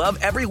movies to love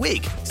every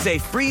week. Say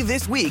free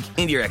this week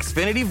in your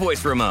Xfinity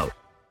voice remote.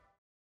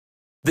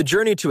 The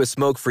journey to a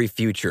smoke-free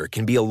future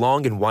can be a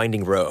long and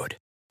winding road.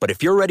 But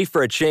if you're ready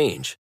for a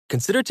change,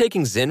 consider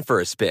taking Zyn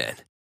for a spin.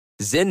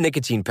 Zyn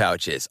nicotine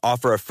pouches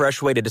offer a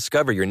fresh way to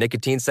discover your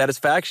nicotine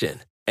satisfaction.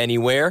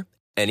 Anywhere,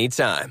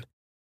 anytime.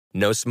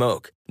 No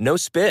smoke, no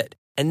spit,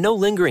 and no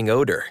lingering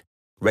odor.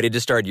 Ready to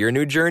start your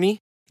new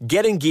journey?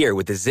 Get in gear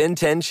with the Zyn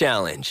 10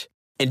 Challenge.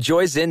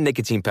 Enjoy Zyn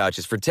nicotine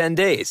pouches for 10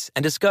 days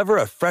and discover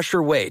a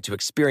fresher way to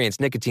experience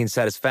nicotine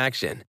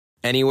satisfaction.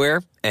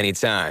 Anywhere,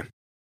 anytime.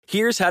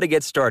 Here's how to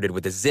get started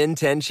with the Zyn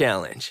 10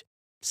 Challenge.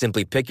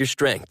 Simply pick your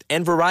strength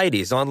and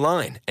varieties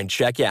online and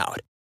check out.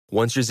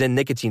 Once your Zyn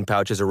nicotine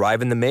pouches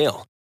arrive in the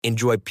mail,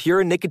 enjoy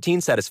pure nicotine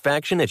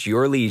satisfaction at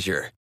your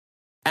leisure.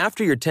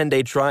 After your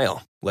 10-day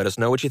trial, let us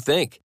know what you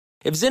think.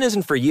 If Zyn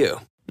isn't for you,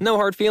 no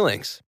hard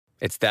feelings.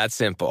 It's that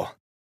simple.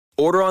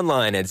 Order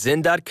online at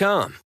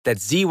Zyn.com,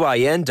 that's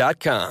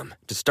ZYN.com,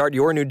 to start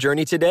your new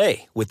journey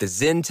today with the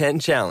Zyn 10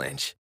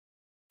 Challenge.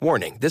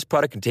 Warning, this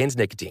product contains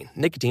nicotine.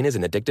 Nicotine is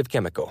an addictive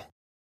chemical.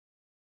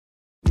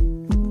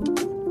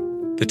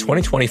 The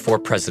 2024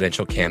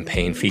 presidential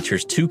campaign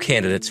features two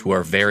candidates who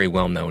are very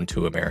well known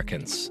to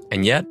Americans.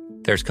 And yet,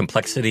 there's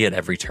complexity at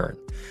every turn.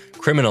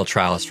 Criminal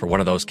trials for one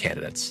of those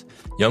candidates.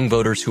 Young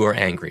voters who are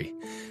angry.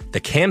 The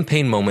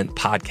Campaign Moment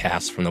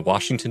podcast from the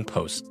Washington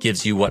Post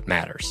gives you what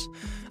matters.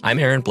 I'm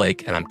Aaron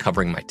Blake, and I'm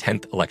covering my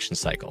 10th election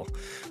cycle.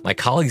 My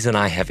colleagues and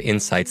I have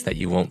insights that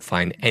you won't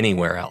find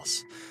anywhere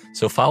else.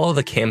 So follow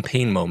The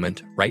Campaign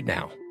Moment right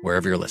now,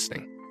 wherever you're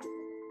listening.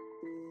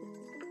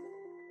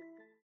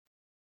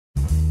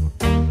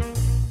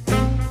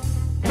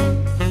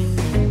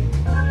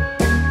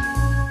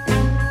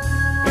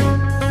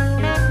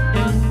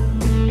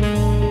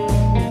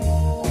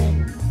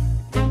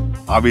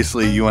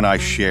 Obviously, you and I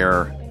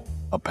share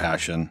a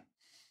passion,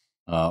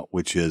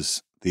 which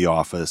is The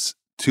Office.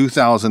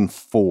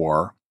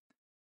 2004,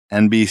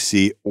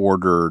 NBC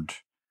ordered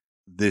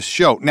this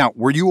show. Now,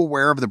 were you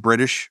aware of the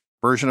British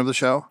version of the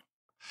show?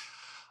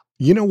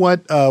 You know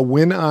what?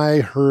 When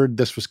I heard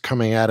this was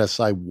coming at us,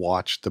 I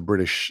watched the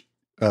British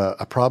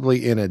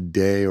probably in a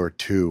day or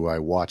two, I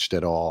watched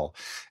it all.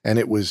 And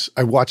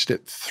I watched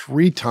it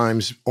 3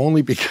 times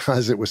only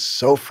because it was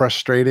so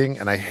frustrating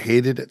and I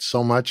hated it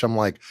so much. I'm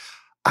like,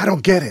 I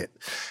don't get it.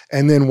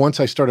 And then once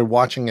I started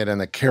watching it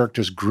and the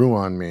characters grew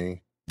on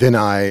me, then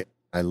I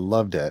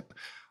loved it.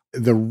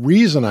 The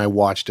reason I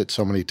watched it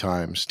so many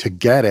times to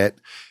get it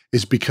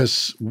is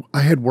because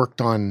I had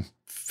worked on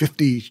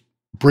 50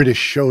 British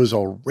shows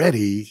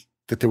already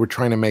that they were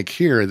trying to make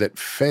here that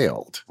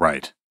failed.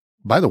 Right.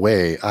 By the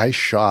way, I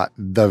shot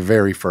the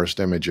very first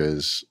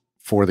images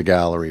for the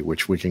gallery,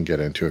 which we can get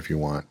into if you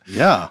want.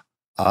 Yeah.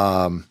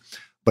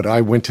 But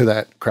I went to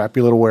that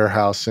crappy little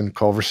warehouse in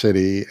Culver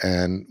City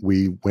and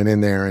we went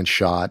in there and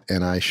shot,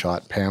 and I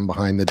shot Pam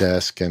behind the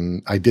desk,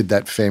 and I did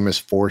that famous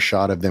 4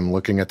 shot of them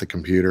looking at the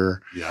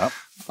computer. Yeah.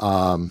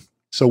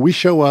 So we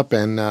show up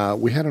and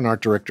we had an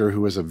art director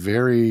who was a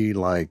very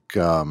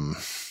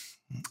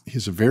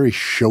he's a very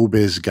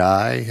showbiz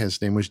guy.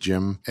 His name was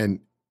Jim. And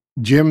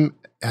Jim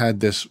had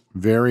this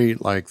very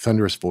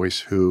thunderous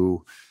voice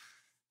who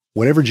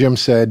whatever Jim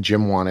said,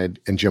 Jim wanted,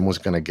 and Jim was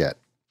going to get.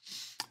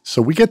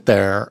 So we get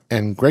there,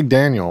 and Greg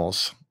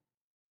Daniels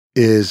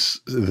is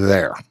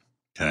there.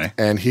 Okay.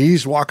 And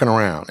he's walking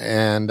around,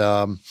 and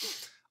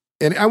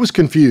I was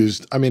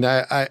confused. I mean,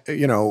 I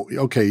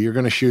okay, you're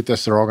going to shoot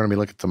this. They're all going to be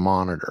looking at the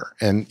monitor.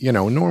 And,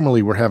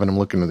 normally we're having them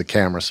look into the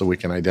camera so we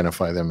can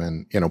identify them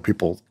and,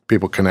 people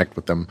connect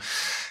with them.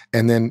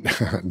 And then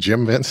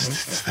Jim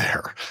Vincent's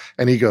there,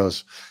 and he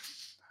goes,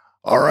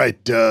 all right,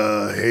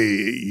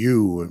 hey,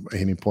 you,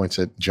 and he points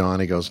at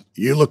John. He goes,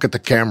 you look at the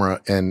camera,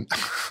 and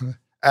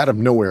out of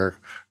nowhere,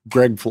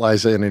 Greg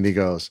flies in and he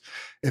goes,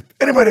 if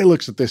anybody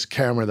looks at this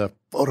camera, the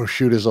photo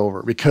shoot is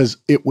over, because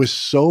it was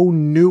so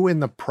new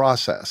in the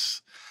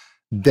process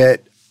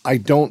that I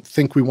don't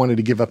think we wanted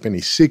to give up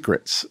any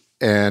secrets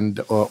and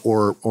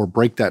or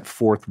break that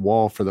fourth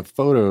wall for the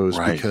photos,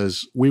 right,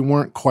 because we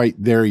weren't quite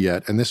there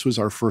yet. And this was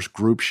our first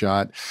group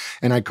shot.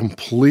 And I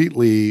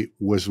completely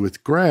was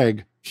with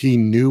Greg. He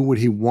knew what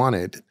he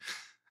wanted.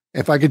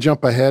 If I could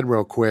jump ahead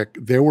real quick,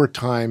 there were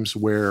times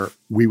where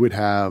we would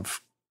have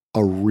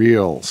a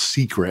real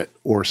secret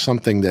or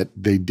something that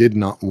they did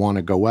not want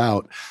to go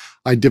out.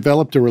 I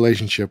developed a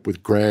relationship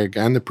with Greg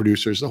and the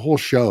producers, the whole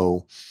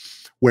show,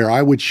 where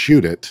I would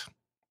shoot it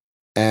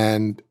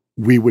and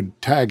we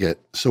would tag it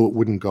so it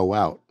wouldn't go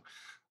out.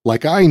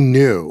 Like, I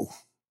knew,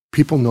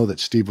 people know that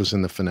Steve was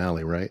in the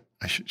finale, right?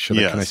 Can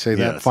I say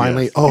that? Yes,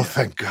 finally? yes. Oh,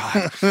 thank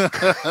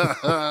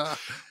God.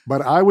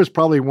 But I was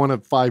probably one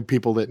of 5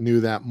 people that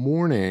knew that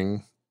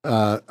morning.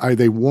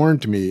 They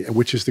warned me,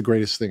 which is the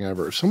greatest thing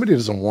ever. If somebody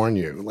doesn't warn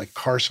you, like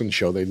Carson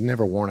show, they'd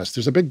never warn us.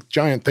 There's a big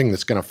giant thing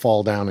that's going to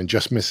fall down and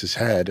just miss his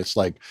head. It's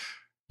like,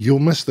 you'll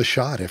miss the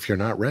shot if you're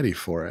not ready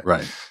for it.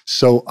 Right.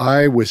 So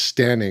I was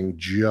standing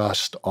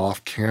just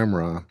off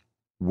camera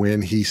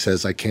when he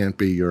says, I can't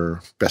be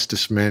your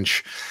bestest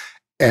mensch.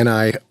 And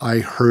I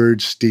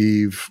heard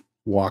Steve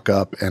walk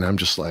up, and I'm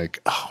just like,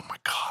 oh my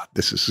God,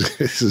 this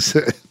is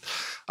it.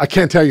 I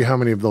can't tell you how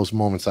many of those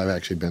moments I've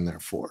actually been there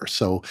for.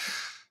 So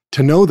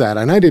to know that,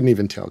 and I didn't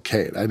even tell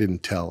Kate, I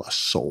didn't tell a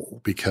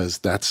soul, because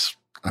that's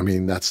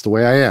the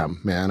way I am,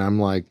 man. I'm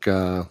like,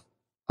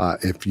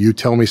 if you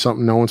tell me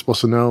something no one's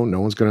supposed to know, no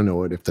one's going to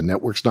know it. If the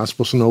network's not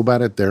supposed to know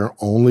about it, there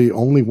only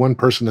one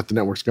person at the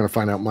network's going to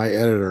find out, my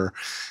editor,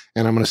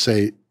 and I'm going to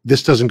say,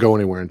 this doesn't go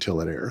anywhere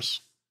until it airs,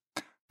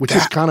 which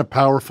is kind of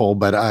powerful,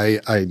 but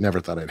I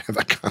never thought I'd have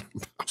that kind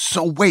of power.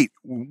 So wait,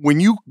 when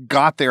you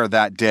got there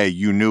that day,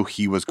 you knew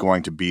he was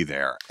going to be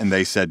there, and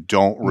they said,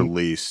 don't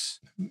release.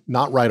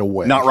 Not right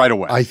away. Not right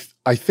away.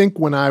 I think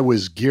when I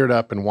was geared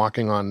up and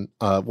walking on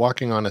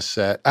a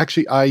set,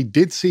 actually, I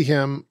did see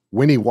him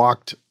when he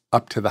walked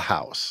up to the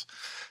house.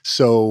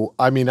 So,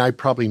 I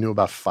probably knew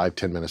about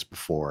 5-10 minutes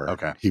before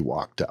he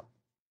walked up.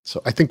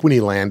 So I think when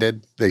he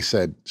landed, they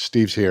said,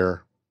 Steve's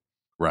here.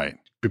 Right.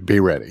 Be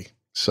ready.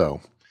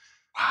 So.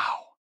 Wow.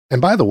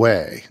 And by the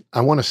way,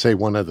 I want to say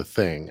one other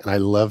thing, and I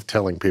love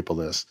telling people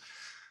this.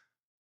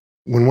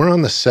 When we're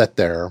on the set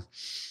there,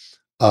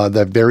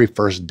 that very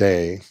first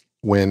day,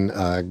 when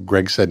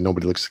Greg said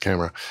nobody looks at the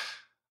camera,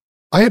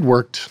 I had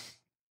worked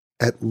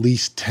at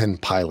least 10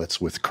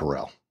 pilots with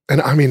Carell.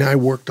 And I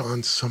worked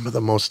on some of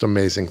the most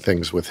amazing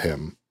things with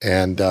him.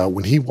 And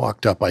when he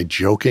walked up, I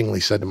jokingly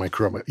said to my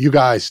crew, you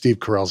guys, Steve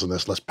Carell's in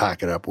this, let's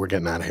pack it up. We're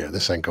getting out of here.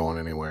 This ain't going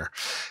anywhere.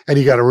 And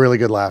he got a really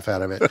good laugh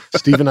out of it.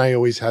 Steve and I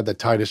always had the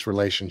tightest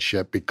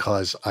relationship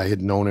because I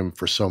had known him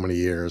for so many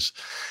years.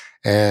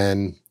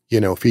 And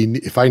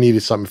if I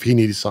needed something, if he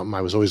needed something, I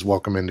was always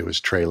welcome into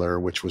his trailer,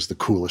 which was the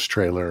coolest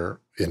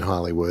trailer in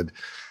Hollywood.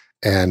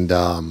 And,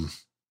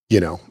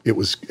 it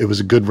was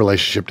a good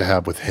relationship to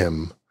have with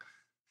him.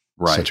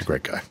 Right. Such a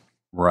great guy.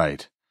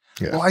 Right.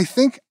 Yeah. Well, I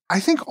think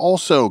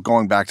also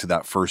going back to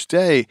that first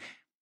day,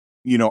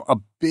 a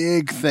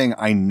big thing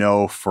I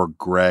know for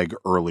Greg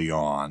early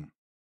on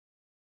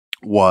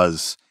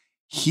was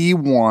he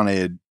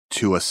wanted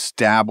to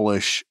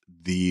establish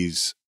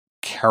these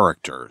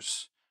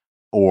characters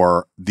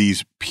or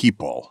these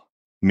people,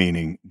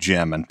 meaning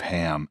Jim and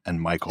Pam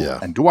and Michael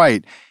and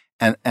Dwight,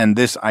 and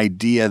this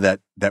idea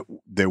that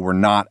they were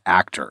not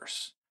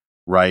actors,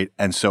 right?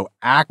 And so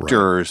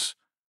actors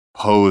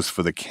pose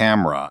for the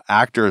camera.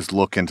 Actors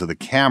look into the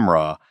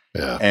camera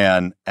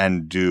and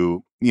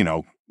do,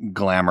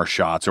 glamour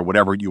shots or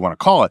whatever you want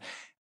to call it.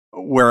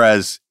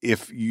 Whereas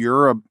if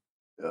you're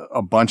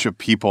a bunch of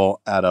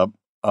people at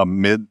a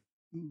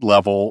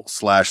mid-level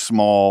 /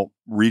 small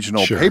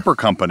regional paper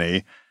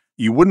company,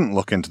 you wouldn't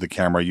look into the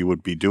camera. You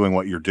would be doing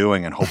what you're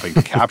doing and hoping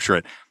to capture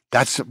it.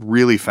 That's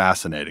really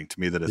fascinating to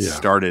me that it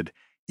started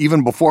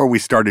even before we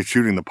started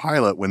shooting the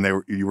pilot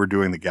when you were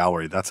doing the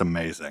gallery. That's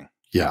amazing.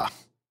 Yeah.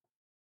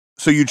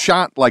 So you'd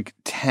shot like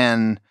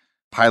 10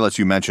 pilots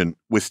you mentioned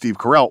with Steve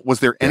Carell. Was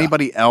there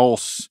anybody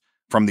else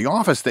from The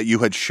Office that you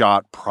had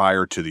shot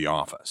prior to The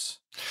Office?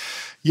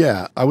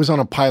 Yeah, I was on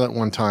a pilot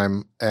one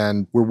time,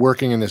 and we're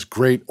working in this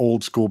great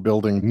old school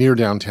building near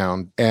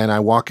downtown, and I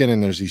walk in,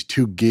 and there's these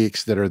two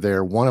geeks that are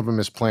there. One of them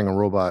is playing a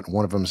robot,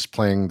 one of them is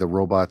playing the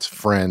robot's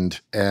friend,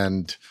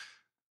 and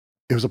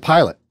it was a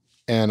pilot.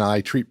 And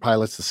I treat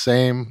pilots the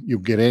same. You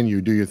get in,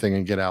 you do your thing,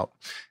 and get out.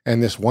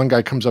 And this one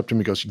guy comes up to me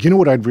and goes, you know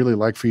what I'd really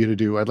like for you to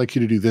do? I'd like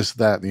you to do this,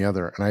 that, and the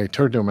other. And I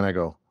turn to him and I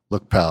go,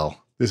 look,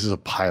 pal, this is a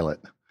pilot.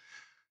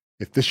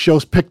 If this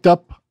show's picked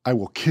up, I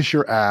will kiss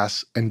your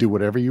ass and do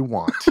whatever you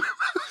want.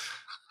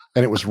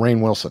 And it was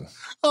Rainn Wilson.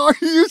 Are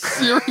you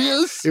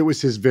serious? It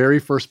was his very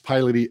first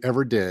pilot he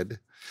ever did.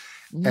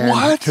 And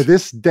what? To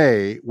this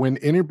day, when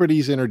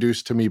anybody's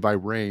introduced to me by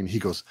Rainn, he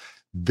goes,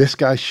 this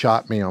guy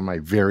shot me on my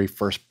very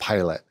first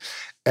pilot.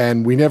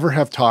 And we never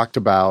have talked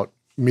about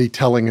me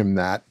telling him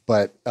that,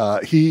 but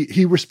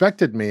he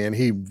respected me and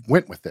he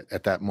went with it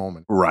at that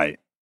moment. Right.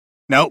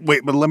 Now,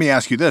 wait, but let me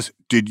ask you this.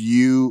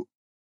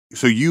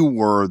 So you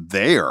were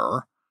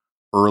there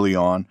early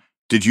on.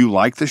 Did you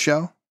like the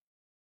show?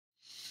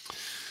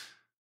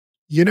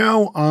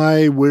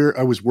 I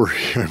was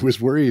worried. I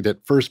was worried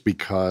at first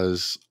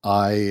because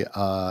like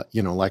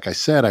I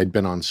said, I'd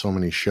been on so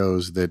many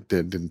shows that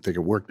didn't think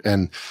it worked.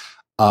 And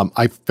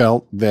I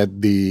felt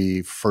that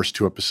the first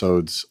 2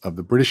 episodes of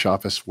The British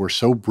Office were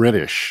so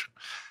British.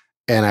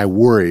 And I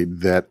worried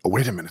that, oh,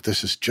 wait a minute,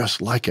 this is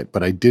just like it.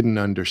 But I didn't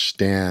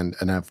understand.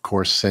 And of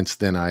course, since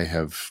then I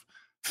have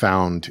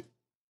found,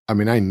 I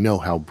know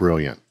how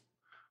brilliant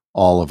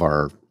all of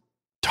our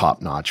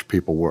top-notch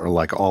people were,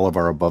 like all of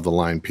our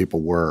above-the-line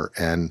people were.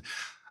 And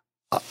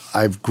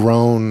I've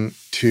grown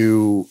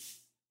to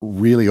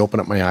really open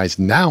up my eyes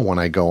now when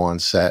I go on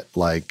set,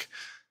 like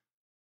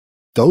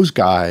those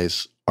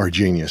guys are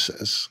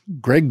geniuses.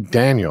 Greg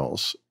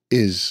Daniels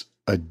is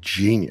a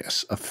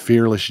genius, a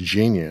fearless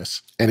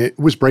genius. And it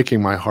was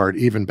breaking my heart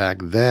even back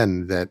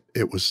then that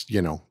it was,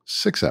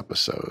 6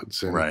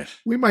 episodes. And right.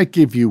 We might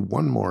give you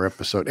 1 more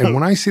episode. And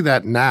when I see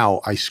that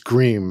now, I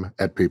scream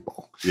at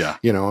people. Yeah.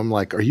 I'm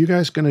like, are you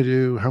guys going to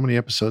do how many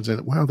episodes?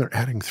 Well, they're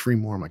adding 3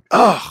 more. I'm like,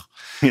 oh,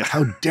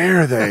 how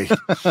dare they?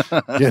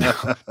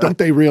 Don't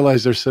they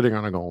realize they're sitting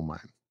on a gold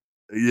mine?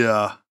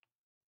 Yeah.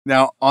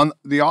 Now, on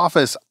The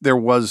Office, there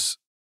were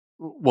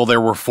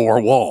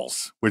 4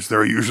 walls, which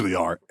there usually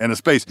are, and a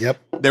space. Yep.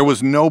 There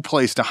was no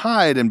place to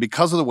hide, and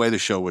because of the way the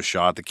show was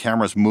shot, the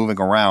camera's moving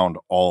around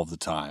all of the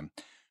time.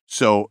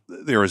 So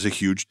there is a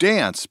huge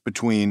dance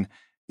between,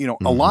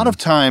 a lot of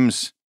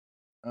times,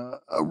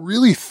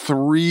 really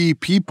 3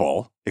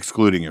 people,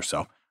 excluding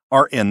yourself,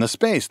 are in the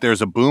space.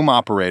 There's a boom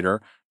operator,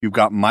 you've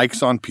got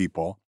mics on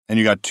people, and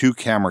you got 2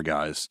 camera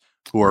guys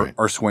who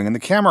are swinging the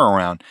camera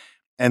around.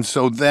 And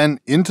so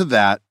then into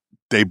that,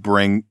 they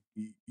bring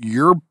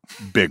your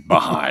big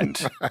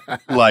behind.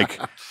 Like,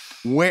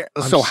 where?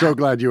 I'm so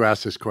glad you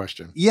asked this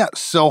question. Yeah.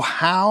 So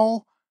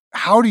how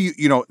do you,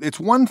 it's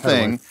one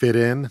thing. How do I fit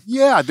in?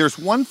 Yeah. There's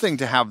one thing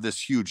to have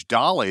this huge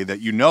dolly that,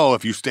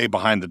 if you stay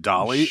behind the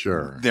dolly,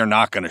 they're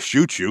not going to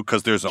shoot you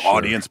because there's an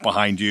audience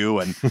behind you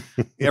and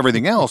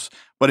everything else.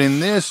 But in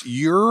this,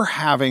 you're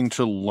having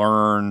to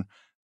learn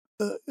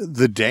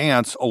the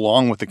dance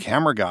along with the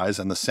camera guys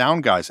and the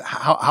sound guys.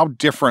 How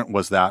different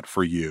was that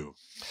for you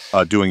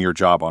doing your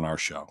job on our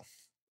show?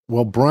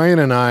 Well, Brian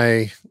and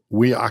I,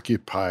 we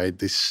occupied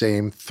the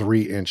same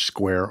 3-inch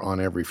square on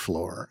every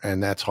floor,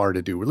 and that's hard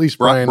to do. At least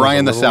Brian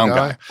the sound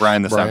guy.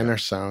 Brian, our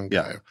sound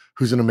guy,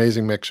 who's an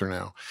amazing mixer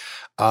now.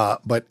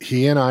 But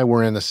he and I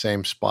were in the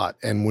same spot,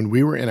 and when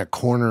we were in a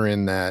corner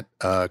in that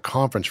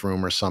conference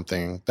room or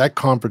something, that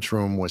conference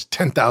room was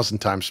 10,000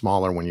 times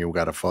smaller when you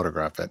got to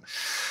photograph it.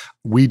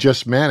 We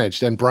just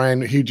managed, and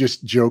Brian, he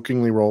just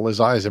jokingly rolled his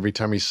eyes every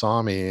time he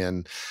saw me,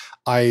 and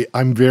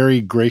I'm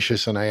very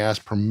gracious, and I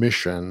ask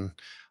permission.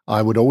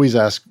 I would always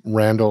ask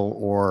Randall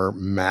or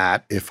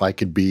Matt if I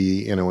could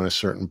be, in a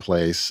certain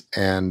place.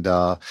 And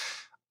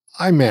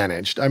I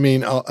managed.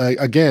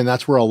 Again,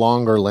 that's where a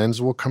longer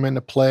lens will come into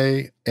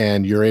play,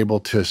 and you're able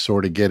to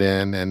sort of get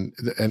in.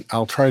 And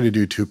I'll try to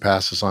do 2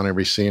 passes on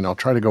every scene. I'll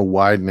try to go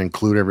wide and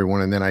include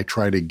everyone. And then I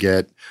try to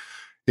get,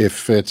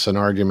 if it's an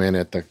argument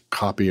at the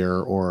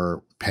copier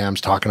or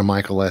Pam's talking to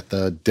Michael at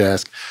the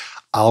desk,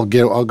 I'll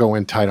go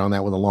in tight on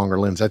that with a longer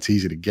lens. That's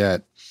easy to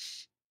get.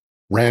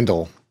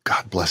 Randall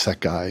God bless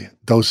that guy.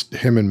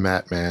 Him and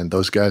Matt, man,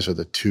 those guys are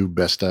the two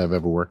best I've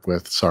ever worked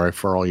with. Sorry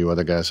for all you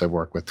other guys I've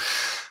worked with.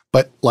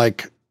 But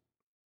like,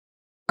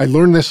 I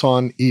learned this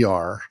on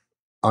ER,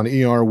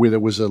 where there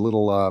was a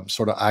little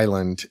sort of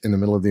island in the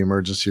middle of the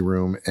emergency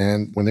room.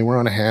 And when they were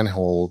on a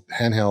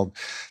handheld,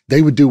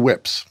 they would do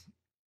whips.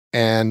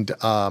 And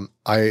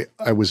I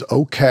was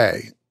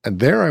okay. And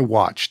there I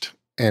watched.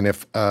 And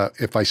if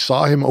I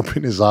saw him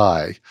open his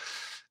eye,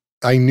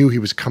 I knew he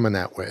was coming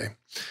that way.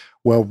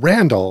 Well,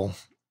 Randall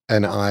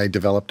and I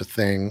developed a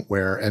thing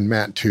where, and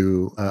Matt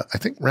too, I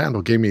think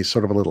Randall gave me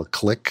sort of a little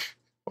click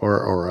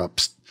or a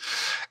psst.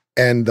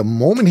 And the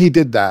moment he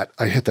did that,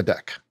 I hit the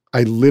deck.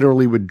 I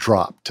literally would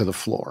drop to the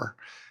floor.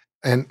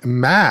 And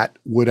Matt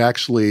would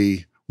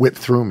actually whip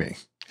through me.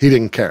 He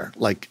didn't care.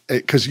 Like,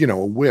 because, a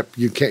whip,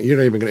 you're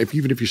not even going to,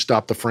 even if you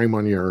stop the frame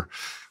on your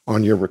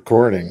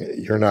recording,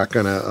 you're not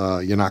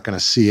gonna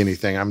see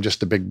anything. I'm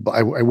just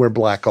I wear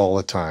black all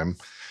the time.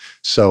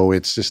 So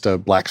it's just a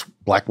black,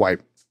 white.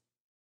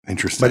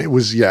 Interesting. But it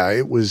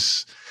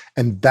was,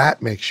 and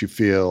that makes you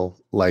feel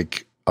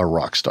like a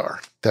rock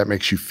star. That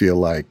makes you feel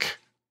like,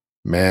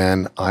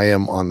 man, I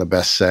am on the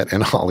best set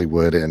in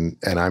Hollywood and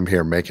I'm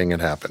here making it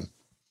happen.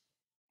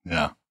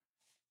 Yeah.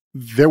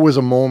 There was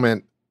a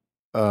moment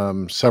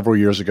several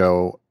years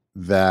ago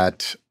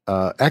that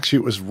actually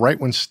it was right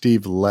when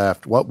Steve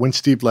left. Well, when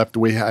Steve left,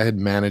 I had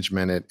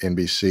management at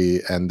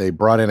NBC and they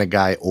brought in a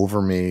guy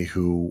over me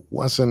who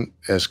wasn't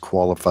as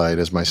qualified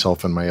as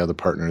myself and my other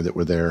partner that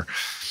were there.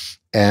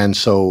 And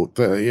so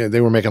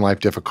they were making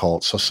life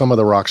difficult. So some of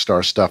the rock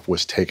star stuff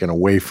was taken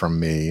away from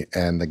me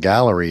and the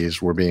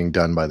galleries were being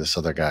done by this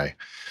other guy.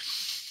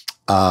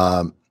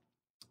 And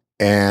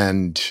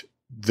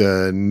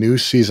the new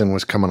season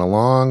was coming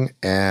along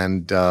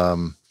and,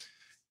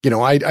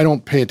 I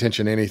don't pay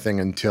attention to anything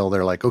until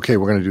they're like, okay,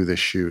 we're going to do this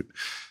shoot.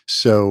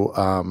 So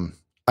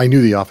I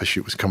knew the Office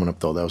shoot was coming up,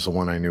 though. That was the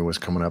one I knew was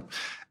coming up.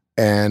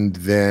 And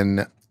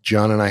then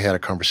John and I had a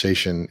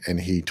conversation, and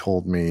he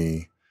told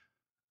me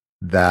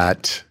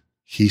that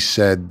he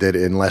said that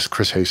unless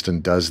Chris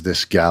Haston does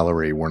this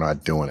gallery, we're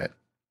not doing it.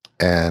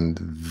 And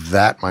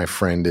that, my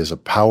friend, is a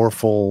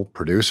powerful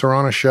producer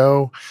on a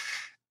show.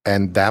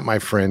 And that, my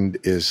friend,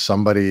 is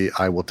somebody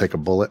I will take a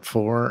bullet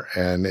for.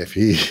 And if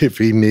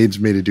he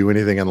needs me to do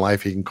anything in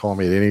life, he can call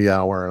me at any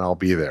hour and I'll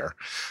be there,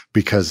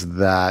 because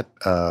that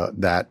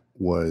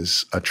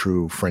was a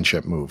true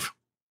friendship move.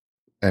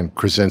 And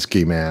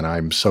Krasinski, man,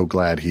 I'm so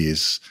glad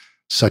he's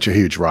such a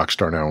huge rock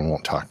star now and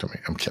won't talk to me.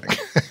 I'm kidding.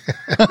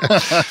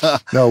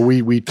 No,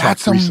 we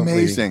talked recently.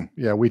 That's amazing.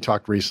 Yeah, we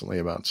talked recently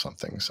about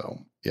something. So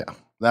yeah,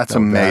 that's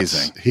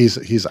amazing.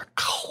 He's a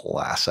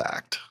class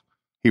act.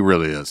 He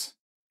really is.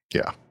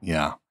 Yeah.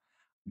 Yeah.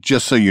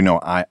 Just so you know,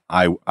 I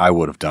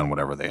would have done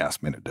whatever they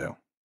asked me to do,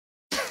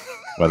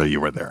 whether you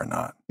were there or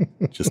not,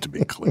 just to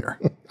be clear.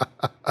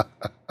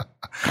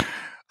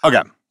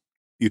 Okay.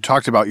 You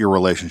talked about your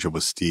relationship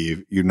with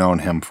Steve. You've known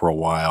him for a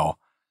while.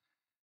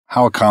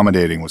 How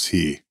accommodating was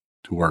he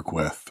to work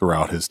with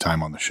throughout his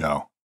time on the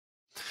show?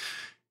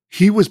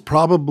 He was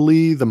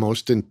probably the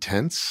most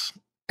intense.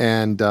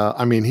 And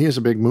he is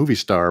a big movie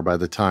star by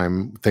the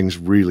time things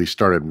really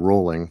started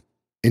rolling.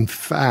 In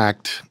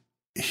fact,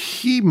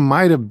 he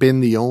might have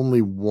been the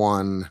only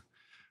one.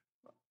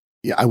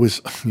 Yeah, I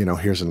was,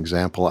 here's an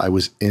example. I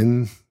was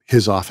in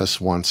his office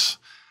once.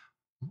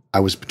 I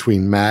was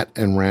between Matt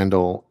and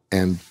Randall,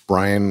 and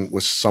Brian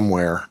was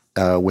somewhere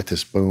with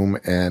his boom,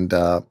 and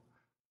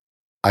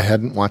I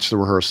hadn't watched the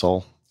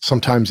rehearsal.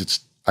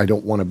 Sometimes I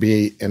don't want to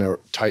be in a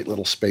tight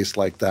little space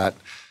like that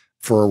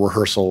for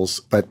rehearsals,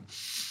 but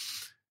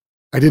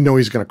I didn't know he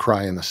was going to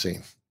cry in the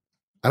scene.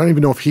 I don't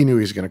even know if he knew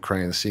he was going to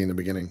cry in the scene in the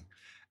beginning.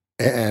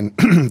 And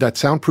that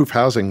soundproof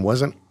housing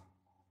wasn't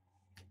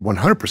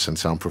 100%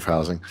 soundproof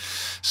housing.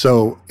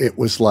 So it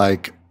was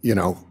like,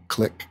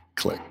 click,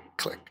 click,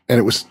 click. And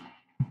it was,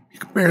 you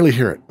could barely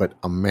hear it. But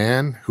a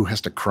man who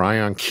has to cry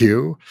on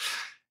cue,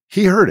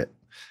 he heard it.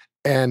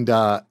 And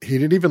he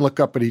didn't even look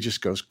up, but he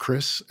just goes,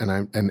 Chris.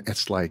 And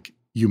it's like,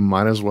 you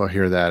might as well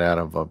hear that out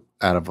of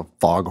a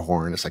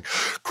foghorn. It's like,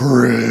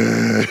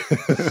 Chris.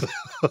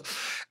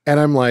 And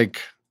I'm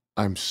like,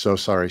 I'm so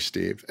sorry,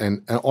 Steve.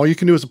 And all you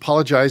can do is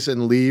apologize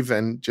and leave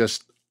and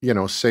just,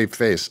 save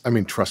face. I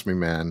mean, trust me,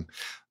 man.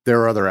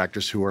 There are other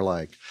actors who are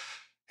like,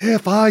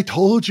 if I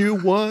told you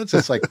once,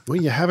 it's like, well,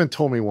 you haven't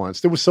told me once.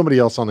 There was somebody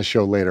else on the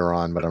show later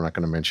on, but I'm not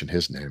going to mention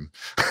his name.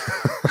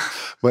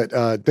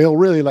 But they'll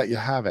really let you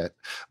have it.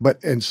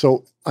 And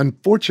so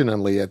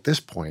unfortunately at this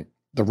point,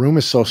 the room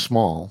is so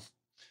small.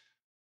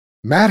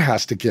 Matt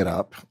has to get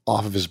up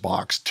off of his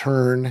box,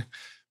 turn.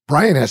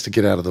 Brian has to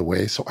get out of the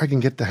way so I can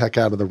get the heck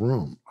out of the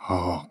room.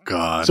 Oh,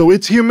 God. So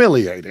it's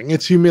humiliating.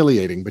 It's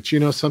humiliating. But you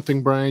know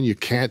something, Brian? You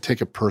can't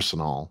take it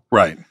personal.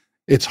 Right.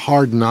 It's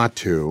hard not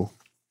to.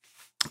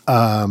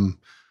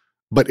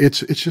 But it's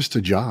just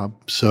a job.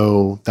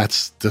 So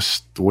that's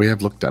just the way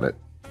I've looked at it.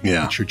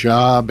 Yeah. It's your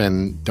job,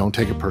 and don't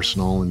take it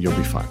personal, and you'll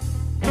be fine.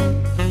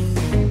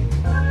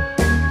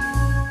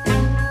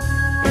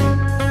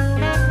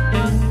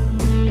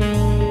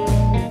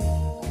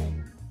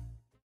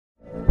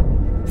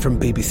 From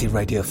BBC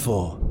Radio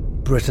 4,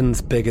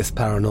 Britain's biggest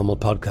paranormal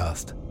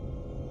podcast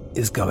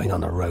is going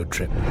on a road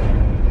trip.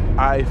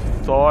 I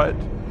thought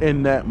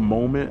in that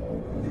moment,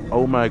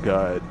 oh my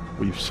God,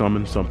 we've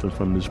summoned something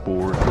from this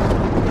board.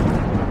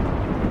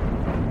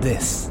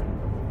 This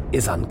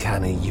is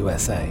Uncanny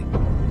USA.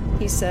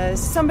 He says,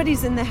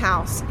 somebody's in the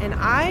house, and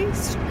I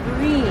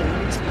screamed.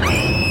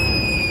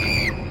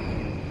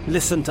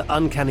 Listen to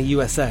Uncanny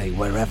USA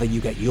wherever you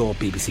get your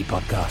BBC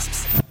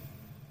podcasts,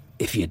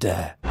 if you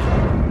dare.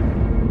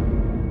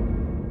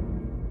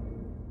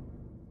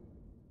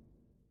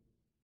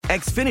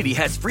 Xfinity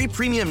has free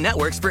premium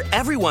networks for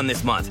everyone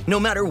this month, no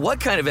matter what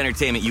kind of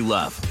entertainment you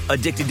love.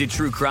 Addicted to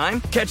true crime?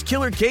 Catch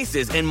killer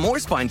cases and more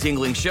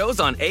spine-tingling shows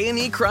on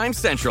A&E Crime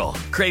Central.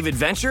 Crave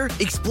adventure?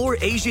 Explore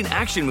Asian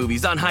action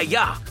movies on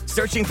Hi-Ya.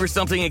 Searching for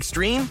something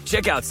extreme?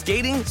 Check out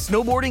skating,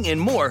 snowboarding, and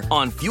more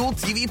on Fuel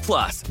TV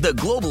Plus, the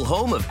global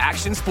home of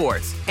action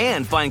sports.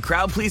 And find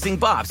crowd-pleasing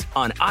bops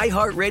on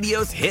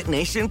iHeartRadio's Hit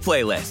Nation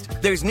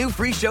playlist. There's new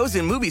free shows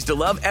and movies to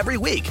love every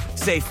week.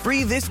 Say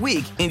free this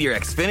week in your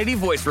Xfinity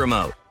voice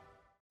remote.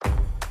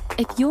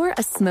 If you're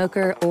a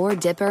smoker or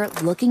dipper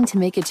looking to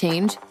make a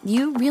change,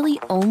 you really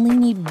only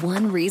need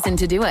one reason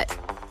to do it.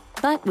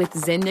 But with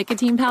Zyn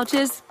nicotine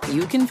pouches,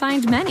 you can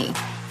find many.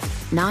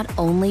 Not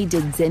only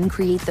did Zyn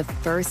create the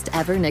first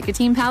ever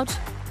nicotine pouch,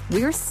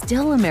 we're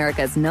still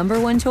America's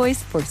 #1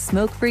 choice for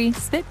smoke-free,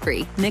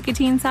 spit-free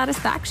nicotine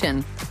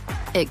satisfaction.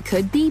 It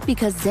could be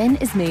because Zyn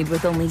is made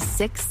with only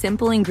 6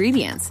 simple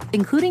ingredients,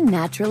 including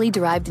naturally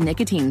derived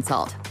nicotine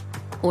salt.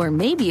 Or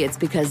maybe it's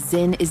because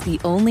Zyn is the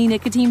only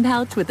nicotine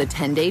pouch with a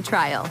 10-day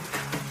trial.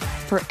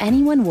 For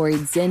anyone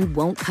worried Zyn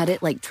won't cut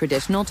it like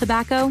traditional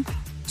tobacco,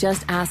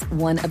 just ask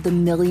one of the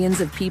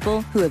millions of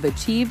people who have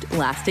achieved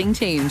lasting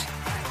change.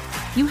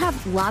 You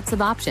have lots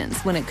of options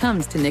when it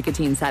comes to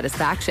nicotine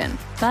satisfaction,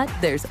 but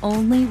there's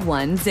only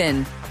one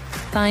Zyn.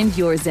 Find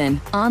your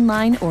Zyn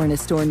online or in a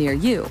store near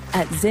you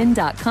at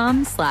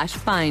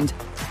zyn.com/find.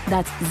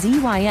 That's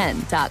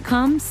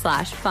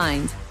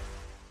ZYN.com/find.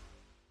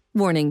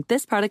 Warning,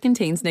 this product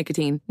contains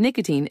nicotine.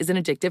 Nicotine is an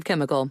addictive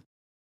chemical.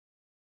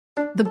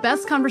 The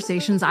best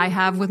conversations I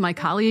have with my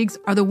colleagues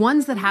are the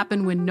ones that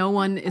happen when no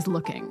one is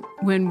looking,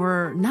 when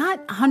we're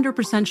not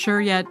 100%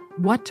 sure yet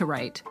what to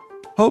write.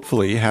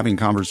 Hopefully, having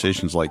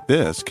conversations like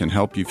this can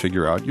help you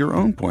figure out your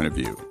own point of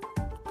view.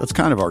 That's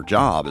kind of our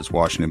job as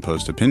Washington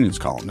Post opinions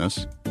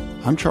columnists.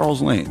 I'm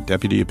Charles Lane,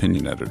 Deputy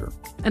Opinion Editor.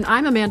 And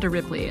I'm Amanda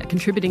Ripley, a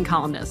contributing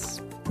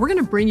columnist. We're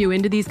going to bring you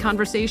into these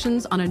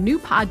conversations on a new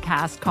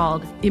podcast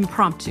called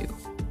Impromptu.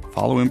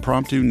 Follow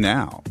Impromptu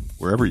now,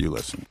 wherever you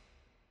listen.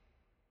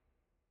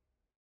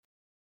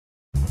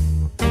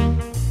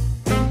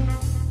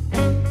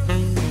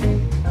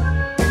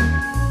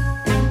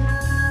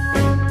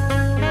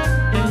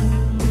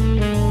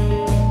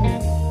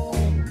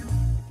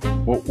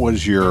 What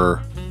was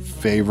your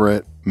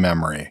favorite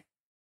memory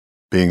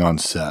being on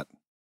set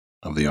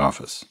of The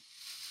Office?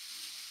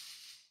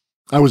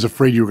 I was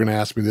afraid you were going to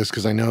ask me this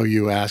because I know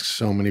you ask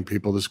so many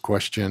people this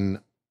question.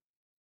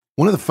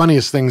 One of the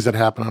funniest things that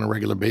happen on a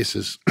regular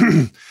basis,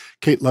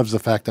 Kate loves the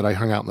fact that I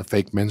hung out in the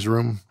fake men's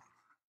room.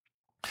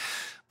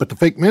 But the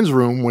fake men's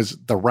room was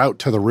the route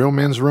to the real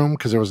men's room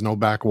because there was no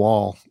back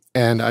wall.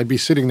 And I'd be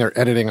sitting there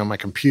editing on my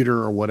computer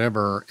or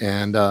whatever.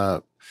 And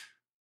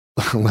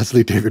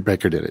Leslie David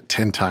Baker did it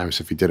 10 times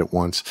if he did it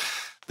once.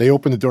 They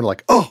opened the door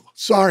like, oh,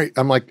 sorry.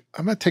 I'm like,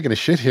 I'm not taking a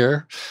shit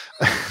here.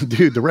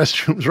 Dude, the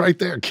restroom's right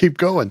there. Keep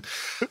going.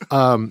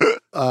 You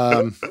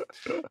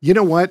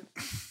know what?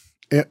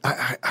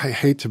 I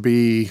hate to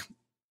be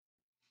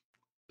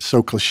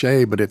so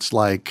cliche, but it's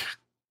like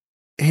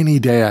any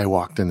day I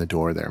walked in the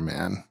door there,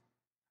 man,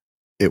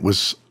 it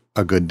was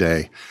a good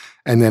day.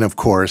 And then, of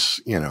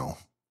course, you know,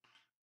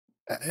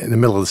 in the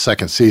middle of the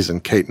second season,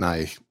 Kate and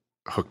I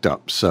hooked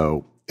up.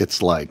 So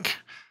it's like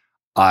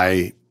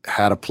I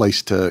had a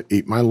place to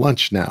eat my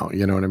lunch now.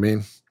 You know what I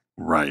mean?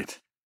 Right.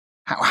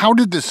 How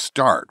did this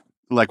start?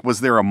 Like,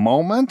 was there a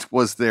moment?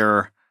 Was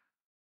there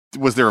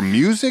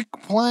music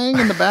playing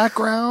in the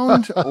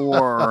background?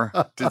 Or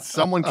did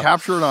someone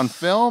capture it on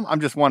film?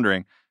 I'm just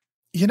wondering.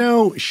 You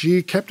know,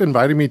 she kept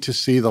inviting me to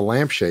see The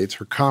Lampshades,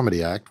 her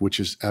comedy act, which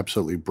is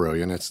absolutely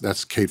brilliant.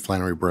 That's Kate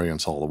Flannery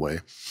brilliance all the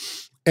way.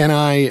 And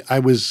I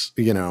was,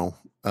 you know,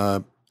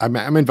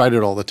 I'm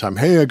invited all the time.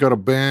 Hey, I got a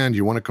band.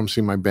 You want to come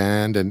see my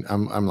band? And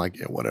I'm like,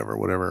 yeah,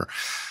 whatever.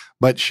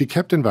 But she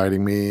kept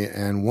inviting me.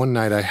 And one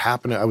night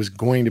I was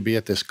going to be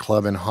at this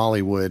club in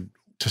Hollywood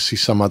to see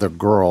some other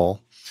girl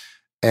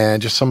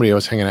and just somebody I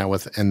was hanging out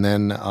with. And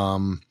then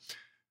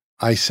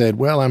I said,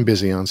 well, I'm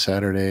busy on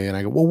Saturday. And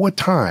I go, well, what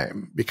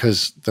time?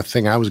 Because the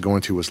thing I was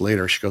going to was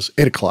later. She goes,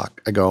 8:00.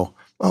 I go,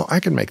 oh, I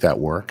can make that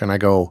work. And I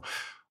go,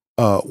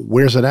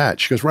 where's it at?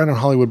 She goes, right on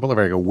Hollywood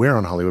Boulevard. I go, where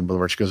on Hollywood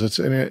Boulevard? She goes, it's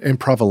an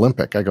Improv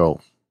Olympic. I go,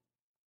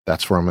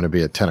 that's where I'm going to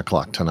be at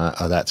 10:00 tonight,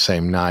 that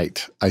same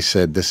night. I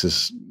said, this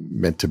is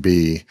meant to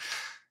be.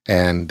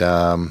 And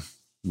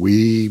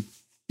we,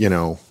 you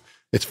know,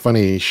 it's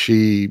funny.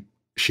 She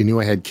knew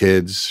I had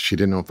kids. She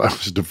didn't know if I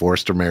was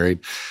divorced or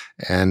married.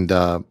 And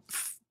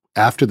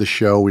after the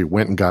show, we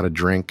went and got a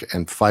drink,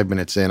 and 5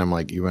 minutes in, I'm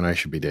like, you and I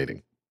should be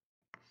dating.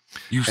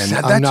 You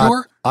said that to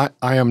her?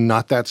 I am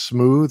not that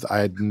smooth. I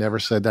had never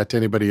said that to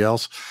anybody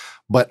else,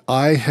 but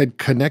I had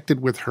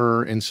connected with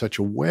her in such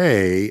a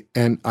way,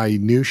 and I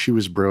knew she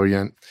was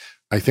brilliant.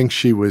 I think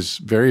she was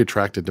very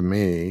attracted to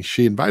me.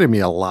 She invited me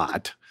a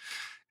lot.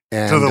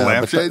 And, to the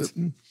lampshades?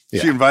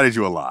 Yeah. She invited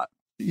you a lot.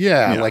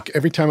 Yeah, like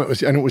every time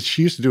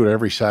she used to do it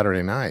every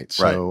Saturday night.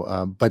 So,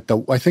 right. But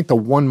I think the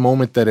one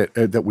moment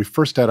that we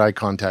first had eye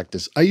contact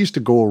is I used to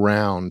go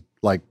around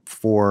like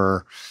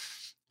for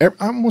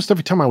almost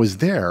every time I was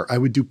there, I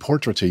would do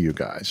portraits of you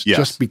guys,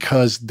 just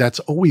because that's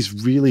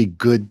always really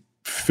good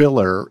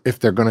filler if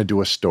they're going to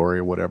do a story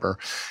or whatever.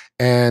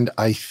 And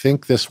I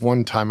think this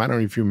one time, I don't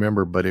know if you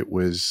remember, but it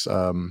was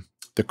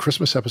the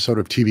Christmas episode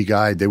of TV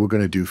Guide. They were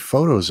going to do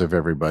photos of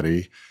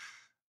everybody,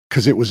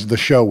 because the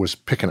show was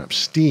picking up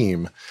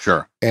steam.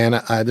 Sure. And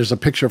there's a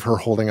picture of her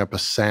holding up a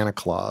Santa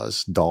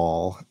Claus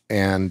doll,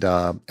 and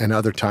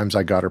other times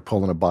I got her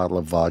pulling a bottle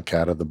of vodka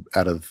out of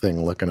the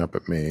thing, looking up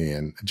at me,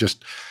 and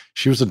just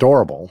she was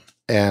adorable.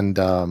 And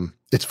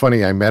it's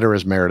funny, I met her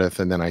as Meredith,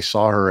 and then I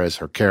saw her as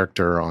her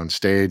character on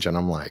stage, and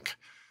I'm like,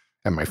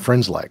 and my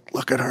friend's like,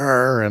 look at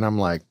her, and I'm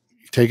like,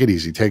 take it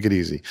easy, take it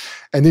easy.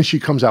 And then she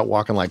comes out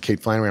walking like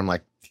Kate Flannery. I'm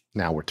like,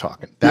 now we're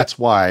talking. That's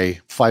why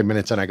 5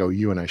 minutes and I go,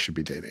 you and I should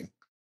be dating.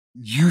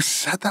 You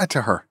said that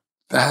to her.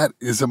 That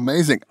is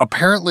amazing.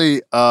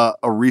 Apparently, a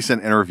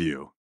recent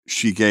interview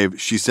she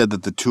said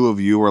that the two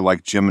of you were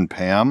like Jim and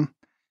Pam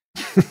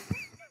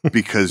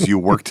because you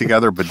worked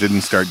together but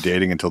didn't start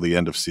dating until the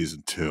end of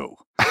season 2.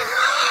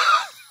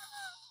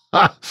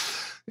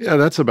 Yeah,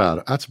 that's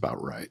about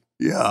right.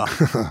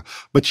 Yeah.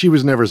 But she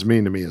was never as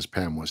mean to me as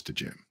Pam was to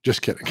Jim.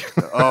 Just kidding.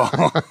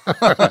 Oh.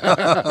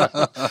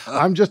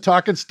 I'm just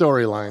talking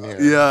storyline here.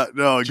 Yeah,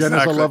 no, exactly.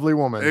 Jen is a lovely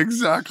woman.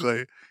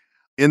 Exactly.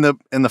 In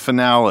the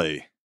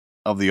finale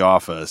of The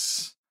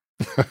Office,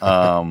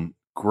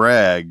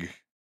 Greg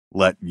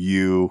let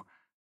you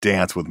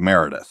dance with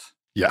Meredith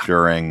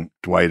during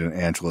Dwight and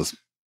Angela's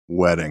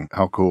wedding.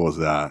 How cool is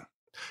that?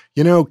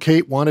 You know,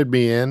 Kate wanted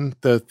me in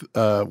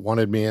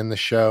the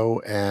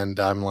show, and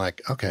I'm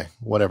like, okay,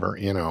 whatever.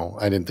 You know,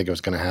 I didn't think it was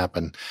going to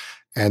happen.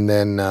 And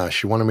then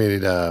she wanted me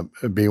to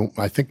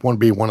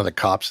be one of the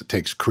cops that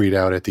takes Creed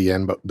out at the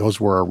end. But those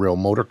were our real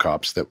motor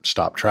cops that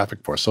stop traffic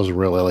for us. Those are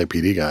real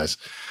LAPD guys.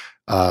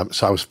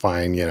 So I was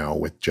fine, you know,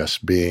 with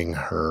just being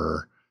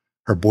her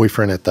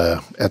boyfriend at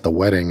the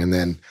wedding. And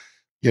then,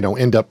 you know,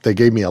 they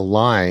gave me a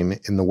line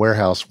in the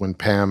warehouse when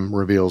Pam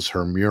reveals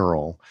her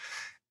mural.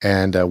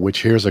 And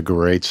which here's a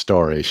great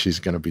story. She's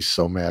going to be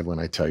so mad when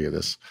I tell you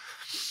this.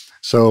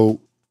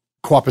 So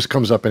Quapis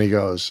comes up and he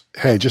goes,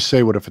 hey, just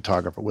say what a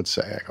photographer would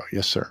say. I go,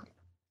 yes, sir.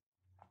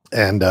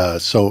 And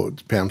so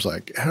Pam's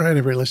like, all right,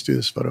 everybody, let's do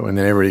this photo. And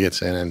then everybody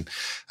gets in. And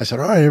I said,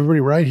 all right, everybody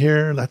right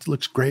here. That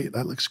looks great.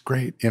 That looks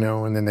great. You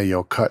know, and then they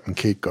yell cut and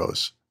Kate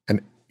goes,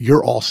 and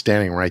you're all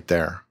standing right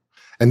there.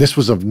 And this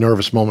was a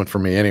nervous moment for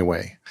me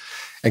anyway.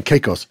 And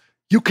Kate goes,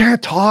 you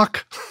can't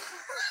talk.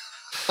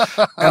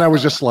 And I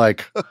was just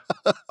like,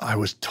 I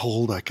was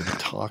told I can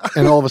talk.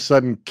 And all of a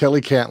sudden,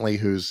 Kelly Cantley,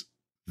 who's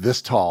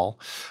this tall,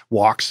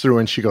 walks through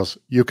and she goes,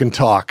 you can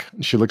talk.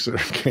 And she looks at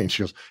her Kate and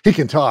she goes, he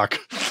can talk.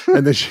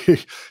 And then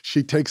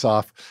she takes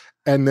off.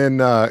 And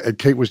then and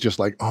Kate was just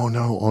like, oh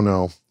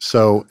no.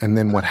 So, and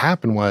then what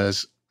happened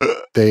was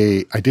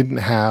I didn't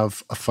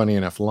have a funny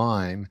enough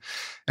line.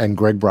 And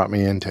Greg brought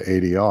me into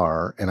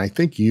ADR, and I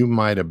think you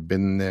might have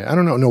been there. I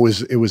don't know. No,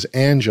 it was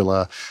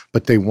Angela,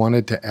 but they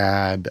wanted to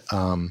add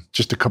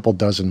just a couple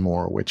dozen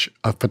more, which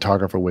a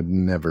photographer would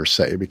never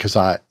say, because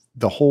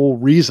the whole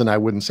reason I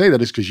wouldn't say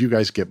that is because you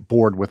guys get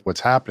bored with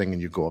what's happening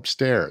and you go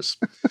upstairs.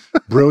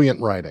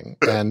 Brilliant writing.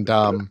 And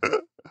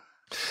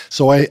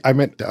so I'm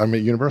at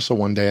Universal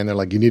one day, and they're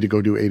like, you need to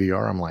go do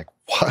ADR. I'm like,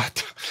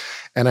 what?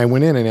 And I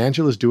went in, and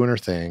Angela's doing her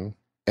thing,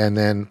 and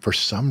then for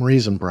some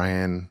reason,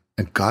 Brian.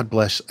 And God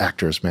bless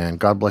actors, man.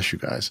 God bless you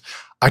guys.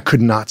 I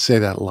could not say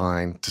that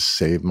line to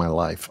save my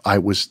life. I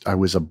was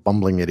a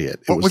bumbling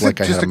idiot. It was like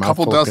just a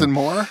couple dozen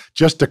more?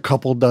 Just a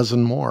couple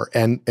dozen more.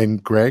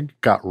 And Greg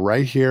got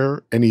right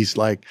here and he's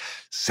like,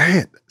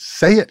 say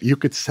it. You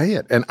could say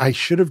it. And I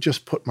should have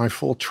just put my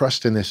full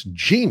trust in this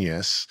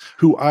genius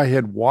who I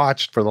had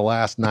watched for the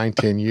last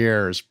 19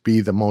 years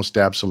be the most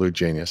absolute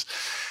genius.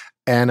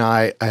 And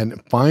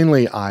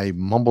finally I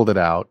mumbled it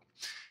out.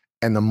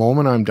 And the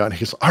moment I'm done,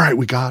 he's all right,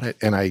 we got it.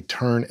 And I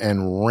turn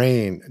and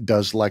Rain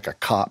does like a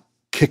cop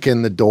kick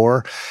in the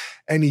door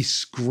and he's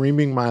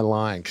screaming my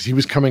line because he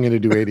was coming in to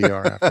do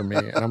ADR after me.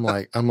 And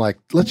I'm like,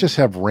 let's just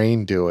have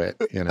Rain do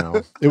it. You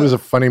know, it was a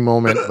funny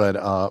moment,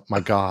 but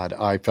my God,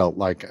 I felt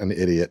like an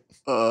idiot.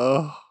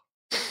 That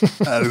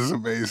is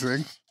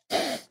amazing.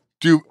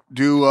 Do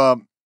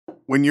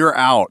when you're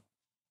out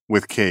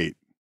with Kate,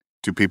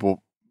 do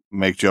people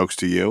make jokes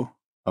to you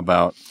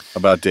about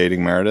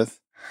dating Meredith?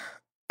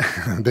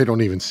 They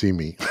don't even see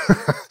me.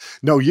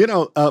 No, you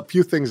know, a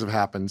few things have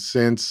happened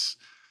since,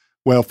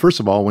 well, first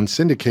of all, when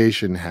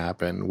syndication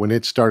happened, when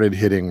it started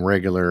hitting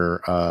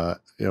regular,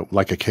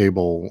 like a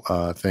cable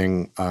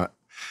thing,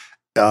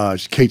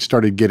 Kate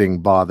started getting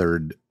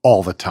bothered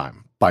all the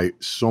time by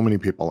so many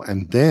people.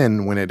 And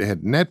then when it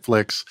hit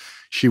Netflix,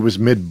 she was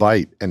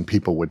mid-bite and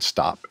people would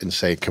stop and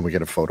say, can we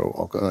get a photo?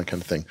 All that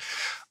kind of thing.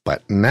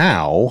 But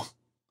now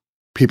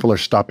people are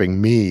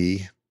stopping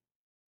me.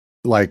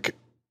 Like,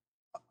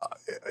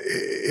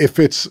 if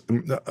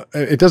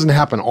it doesn't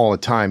happen all the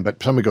time,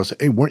 but somebody goes,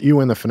 hey, weren't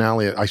you in the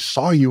finale? I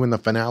saw you in the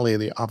finale of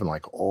the oven.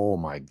 Like, oh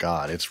my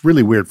God, it's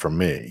really weird for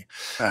me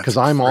because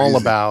I'm all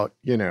about,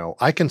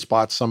 I can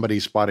spot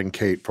somebody spotting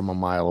Kate from a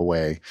mile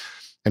away.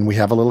 And we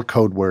have a little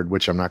code word,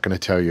 which I'm not going to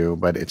tell you,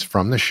 but it's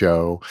from the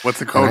show. What's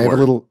the code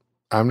word?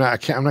 I'm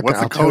not going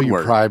to tell you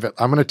private.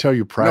 I'm going to tell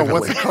you privately. No,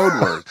 what's the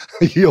code word?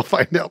 You'll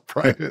find out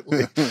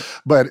privately.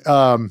 But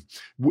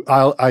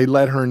I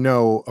let her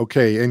know,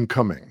 okay,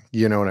 incoming.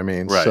 You know what I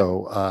mean? Right.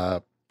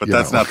 So, but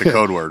that's not the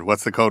code word.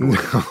 What's the code word?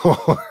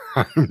 No,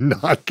 I'm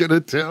not going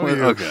to tell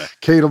you. Okay.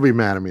 Kate will be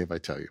mad at me if I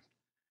tell you.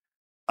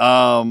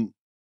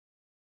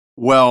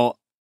 Well,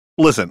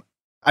 listen,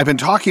 I've been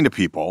talking to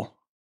people,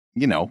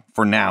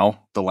 for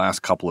now, the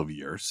last couple of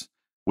years,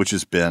 which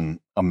has been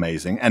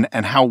amazing,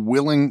 and how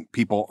willing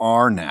people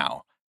are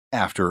now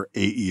after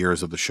 8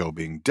 years of the show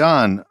being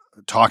done,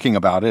 talking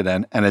about it.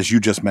 And as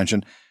you just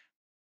mentioned,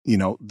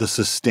 the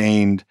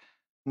sustained,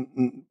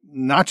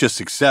 not just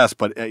success,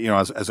 but,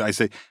 as I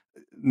say,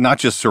 not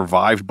just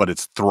survived, but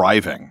it's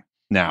thriving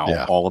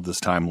now, all of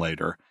this time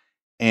later.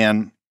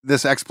 And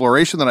this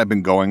exploration that I've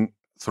been going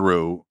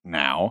through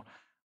now,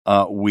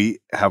 we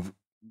have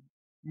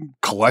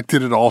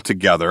collected it all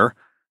together,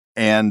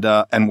 and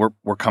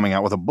we're coming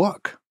out with a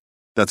book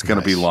that's going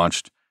to be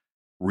launched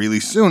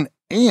really soon.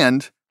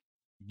 And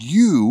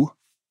you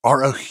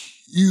are a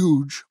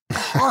huge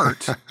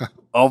part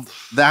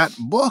of that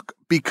book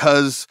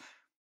because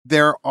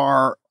there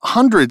are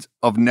hundreds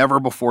of never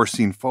before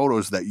seen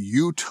photos that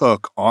you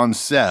took on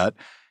set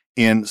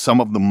in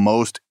some of the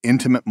most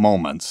intimate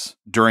moments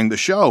during the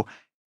show.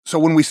 So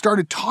when we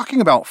started talking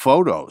about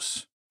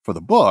photos for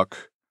the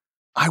book,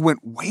 I went,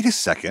 wait a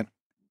second,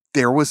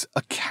 there was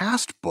a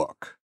cast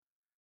book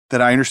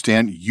that I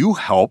understand you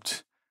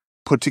helped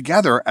put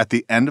together at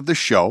the end of the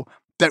show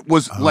that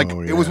was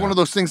it was one of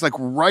those things like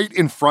right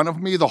in front of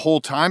me the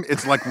whole time.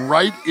 It's like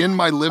right in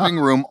my living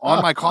room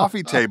on my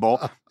coffee table.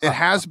 It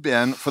has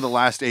been for the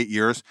last 8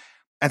 years.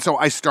 And so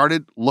I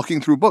started looking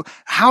through books.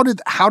 How did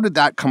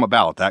that come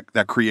about,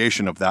 that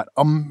creation of that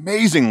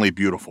amazingly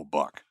beautiful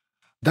book?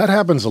 That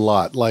happens a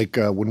lot. Like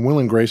when Will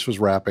and Grace was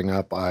wrapping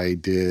up, I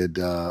did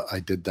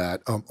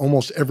that.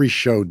 Almost every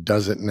show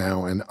does it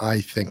now, and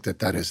I think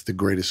that is the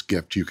greatest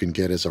gift you can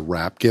get as a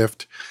wrap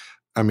gift.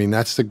 I mean,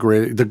 that's the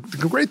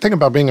great thing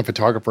about being a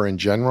photographer in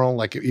general.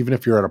 Like even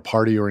if you're at a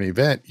party or an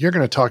event, you're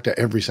going to talk to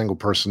every single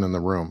person in the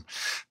room.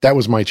 That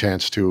was my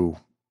chance to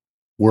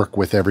work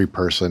with every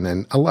person,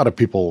 and a lot of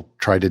people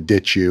try to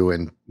ditch you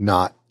and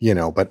not,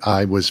 but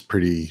I was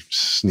pretty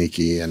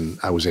sneaky and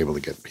I was able to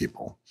get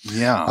people.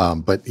 Yeah.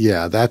 But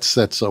yeah,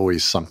 that's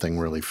always something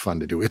really fun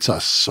to do. It's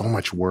so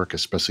much work,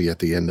 especially at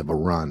the end of a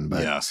run.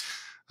 But yes.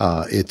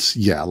 It's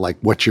like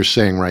what you're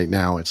saying right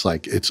now. It's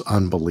like, it's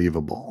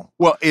unbelievable.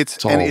 Well,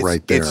 it's all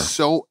right there.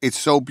 It's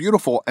so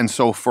beautiful. And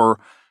so for,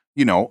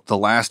 the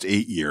last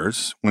 8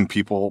 years when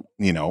people,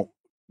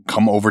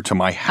 come over to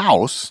my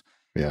house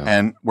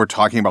and we're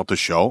talking about the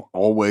show,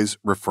 always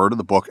refer to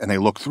the book and they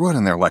look through it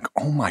and they're like,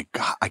 oh my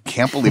God, I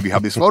can't believe you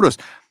have these photos.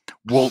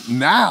 Well,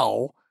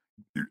 now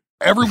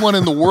everyone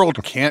in the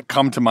world can't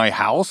come to my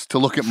house to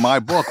look at my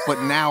book,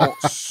 but now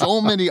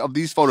so many of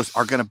these photos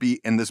are going to be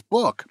in this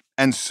book.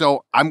 And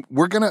so I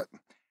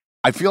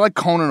feel like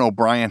Conan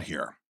O'Brien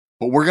here,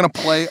 but we're going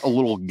to play a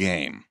little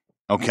game.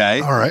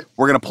 Okay. All right.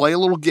 We're going to play a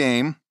little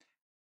game.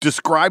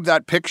 Describe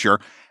that picture.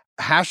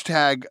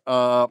 Hashtag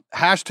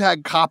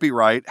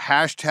copyright,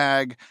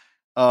 hashtag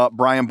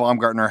Brian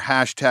Baumgartner,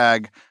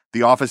 hashtag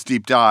The Office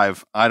Deep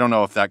Dive. I don't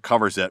know if that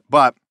covers it,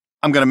 but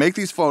I'm going to make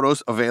these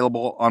photos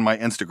available on my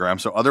Instagram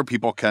so other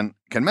people can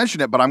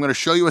mention it, but I'm going to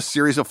show you a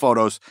series of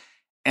photos,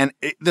 and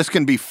this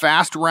can be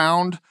fast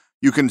round.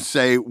 You can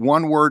say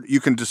one word.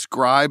 You can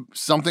describe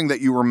something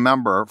that you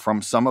remember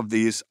from some of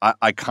these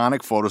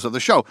iconic photos of the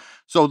show.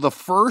 So the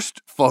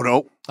first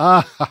photo,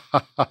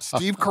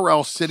 Steve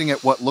Carell sitting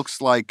at what looks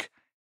like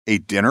a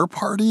dinner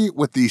party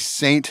with the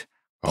St.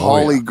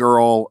 Pauli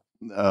girl,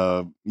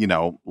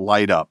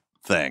 light up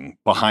thing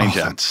behind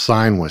him. That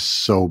sign was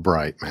so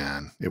bright,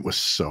 man. It was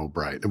so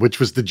bright, which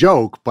was the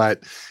joke,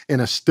 but in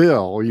a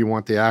still, you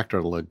want the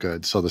actor to look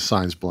good, so the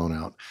sign's blown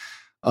out.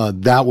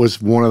 That was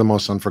one of the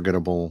most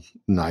unforgettable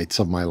nights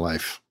of my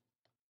life.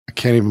 I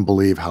can't even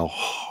believe how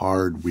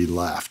hard we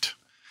laughed.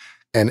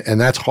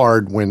 And that's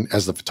hard when,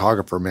 as the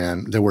photographer,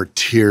 man, there were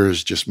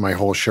tears. Just my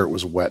whole shirt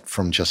was wet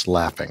from just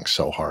laughing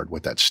so hard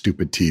with that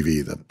stupid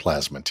TV, the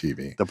plasma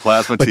TV.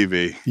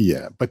 TV.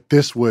 Yeah, but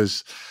this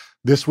was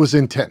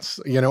intense.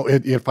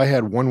 If I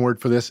had one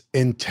word for this,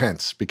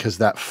 intense, because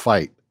that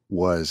fight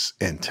was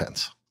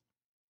intense.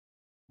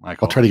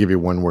 Michael, I'll try to give you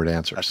one word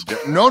answers.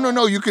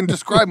 No. You can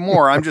describe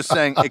more. I'm just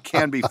saying it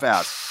can be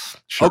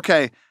fast. Sure.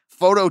 Okay.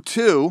 Photo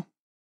 2.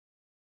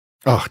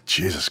 Oh,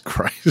 Jesus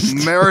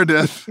Christ.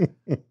 Meredith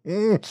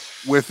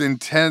with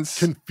intense.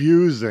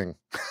 Confusing.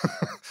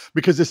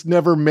 Because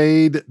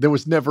there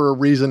was never a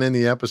reason in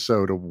the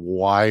episode of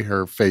why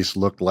her face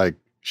looked like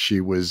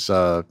she was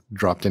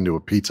dropped into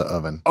a pizza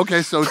oven.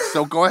 Okay, so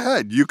go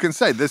ahead. You can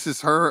say this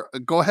is her.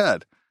 Go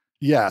ahead.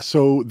 Yeah,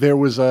 so there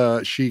was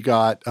she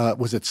got,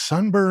 was it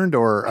sunburned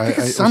or?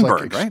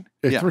 Sunburned, right?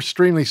 It's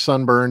extremely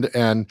sunburned.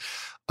 And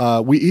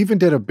we even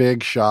did a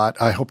big shot.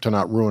 I hope to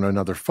not ruin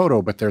another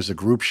photo, but there's a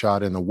group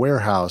shot in the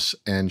warehouse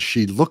and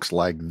she looks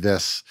like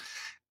this.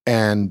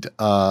 And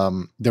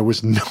there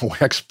was no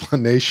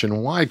explanation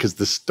why, because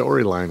the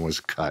storyline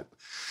was cut.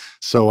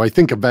 So I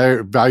think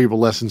valuable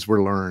lessons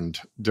were learned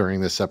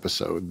during this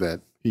episode that,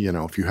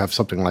 if you have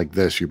something like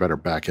this, you better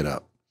back it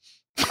up.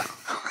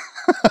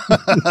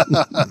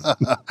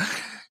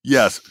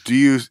 Yes.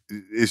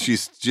 Is she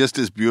just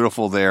as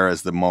beautiful there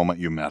as the moment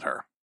you met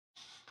her?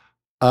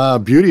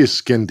 Beauty is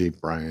skin deep,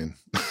 Brian.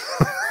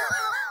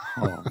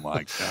 Oh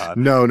my God.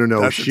 No.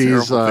 That's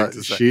she's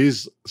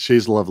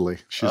lovely.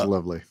 She's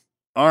lovely.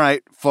 All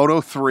right. Photo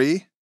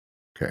 3.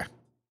 Okay.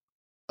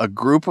 A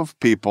group of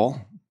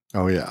people.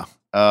 Oh yeah.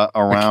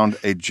 Around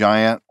a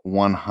giant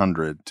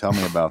 100. Tell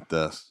me about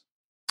this.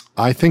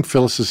 I think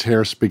Phyllis's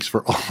hair speaks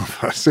for all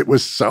of us. It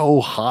was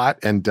so hot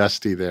and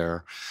dusty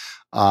there.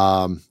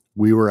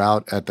 We were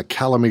out at the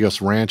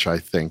Calamigos Ranch, I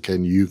think,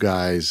 and you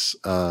guys,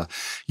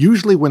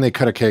 usually when they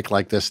cut a cake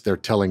like this, they're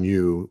telling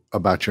you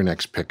about your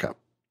next pickup.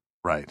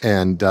 Right.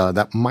 And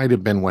that might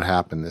have been what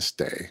happened this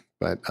day.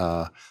 But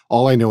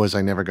all I know is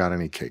I never got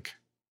any cake.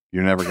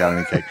 You never got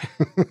any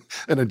cake.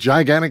 And a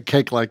gigantic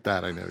cake like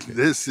that, I never did.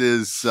 This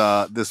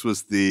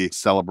was the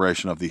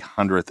celebration of the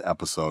 100th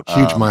episode.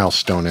 Huge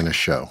milestone in a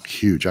show.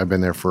 Huge. I've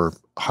been there for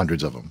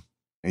hundreds of them.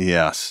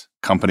 Yes.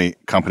 Company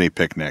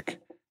picnic.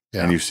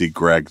 Yeah. And you see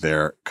Greg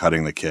there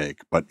cutting the cake.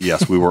 But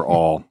yes, we were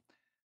all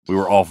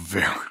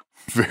very,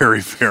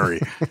 very, very,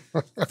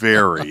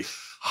 very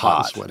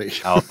hot sweaty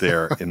out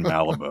there in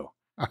Malibu.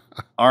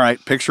 All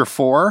right. Picture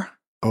 4.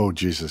 Oh,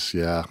 Jesus.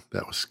 Yeah.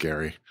 That was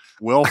scary.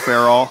 Will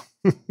Ferrell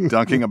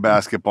dunking a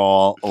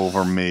basketball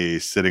over me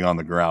sitting on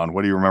the ground.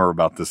 What do you remember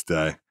about this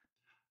day?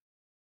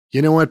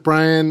 You know what,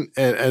 Brian?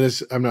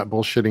 I'm not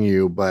bullshitting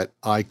you, but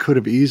I could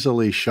have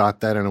easily shot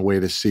that in a way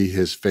to see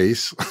his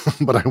face,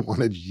 but I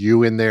wanted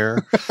you in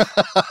there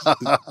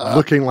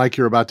looking like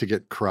you're about to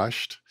get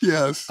crushed.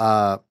 Yes.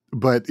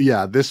 But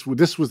yeah, this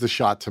was the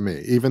shot to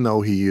me, even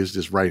though he used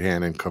his right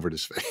hand and covered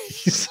his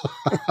face.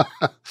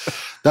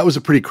 That was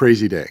a pretty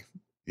crazy day.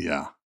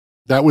 Yeah.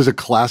 That was a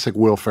classic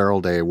Will Ferrell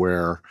day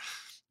where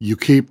you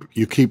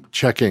keep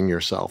checking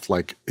yourself,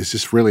 like, is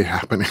this really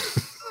happening?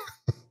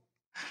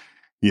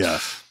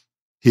 Yes.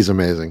 He's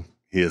amazing.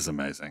 He is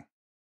amazing.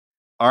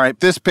 All right.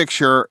 This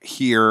picture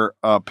here,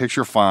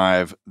 picture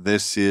 5,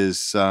 this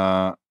is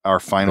our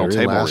final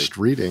Very table last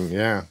reading.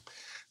 Yeah.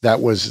 That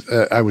was,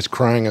 I was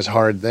crying as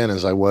hard then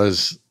as I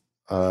was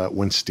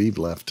when Steve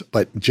left,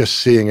 but just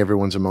seeing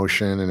everyone's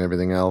emotion and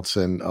everything else.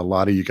 And a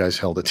lot of you guys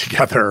held it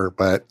together.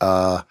 But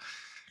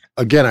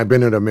again, I've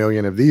been at a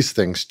million of these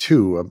things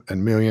too, a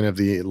million of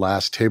the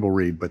last table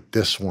read. But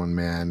this one,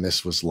 man,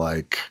 this was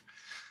like,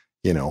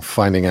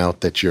 finding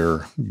out that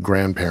your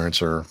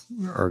grandparents are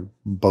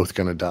both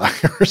going to die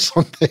or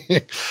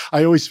something.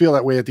 I always feel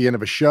that way at the end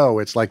of a show.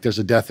 It's like there's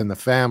a death in the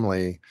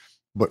family,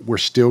 but we're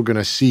still going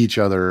to see each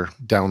other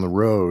down the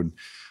road.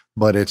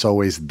 But it's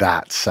always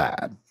that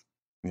sad.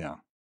 Yeah.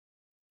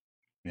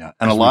 Yeah.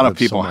 And a lot of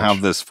people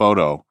have this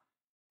photo.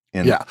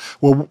 Yeah.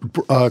 Well,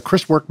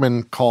 Chris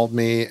Workman called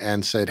me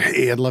and said,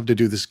 hey, I'd love to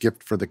do this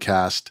gift for the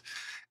cast.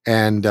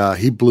 And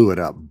he blew it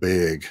up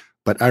big.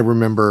 But I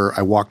remember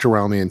I walked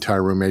around the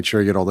entire room, made sure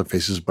I get all the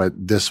faces, but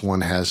this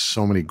one has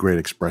so many great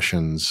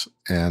expressions.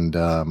 And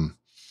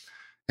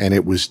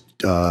it was,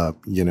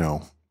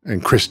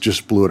 and Chris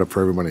just blew it up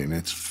for everybody, and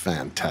it's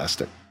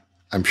fantastic.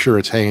 I'm sure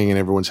it's hanging in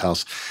everyone's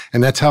house.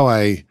 And that's how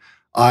I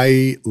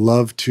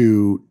love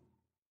to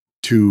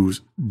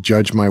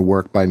judge my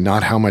work by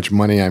not how much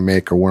money I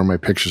make or where my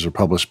pictures are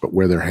published, but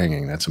where they're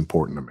hanging. That's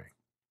important to me.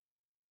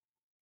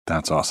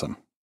 That's awesome.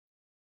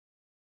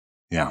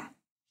 Yeah.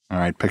 All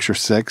right, picture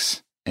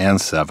 6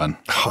 and 7.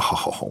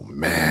 Oh,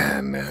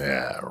 man.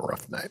 Yeah,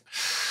 rough night.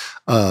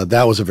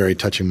 That was a very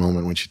touching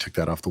moment when she took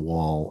that off the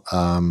wall.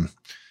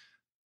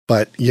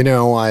 But,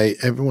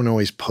 everyone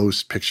always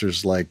posts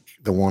pictures like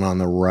the one on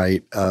the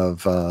right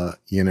of,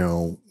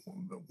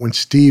 when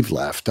Steve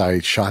left, I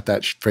shot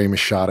that famous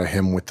shot of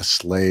him with the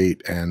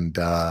slate, and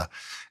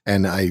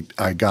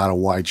I got a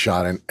wide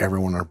shot, and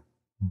everyone are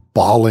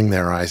bawling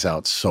their eyes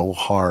out so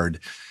hard.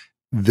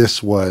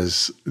 This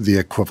was the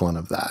equivalent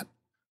of that.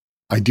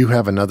 I do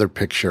have another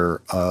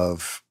picture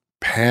of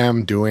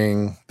Pam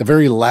doing, the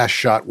very last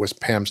shot was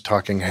Pam's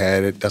talking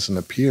head. It doesn't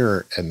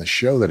appear in the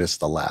show that it's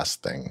the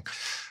last thing.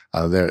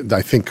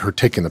 I think her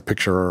taking the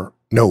picture,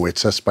 no,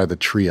 it's us by the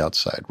tree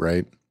outside,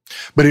 right?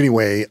 But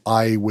anyway,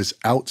 I was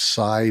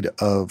outside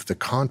of the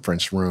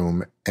conference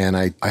room, and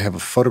I have a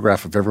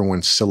photograph of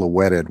everyone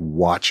silhouetted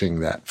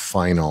watching that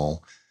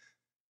final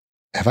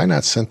Have I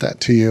not sent that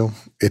to you?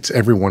 It's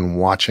everyone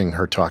watching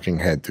her talking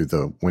head through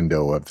the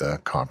window of the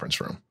conference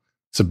room.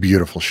 It's a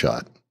beautiful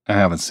shot. I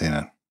haven't seen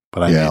it,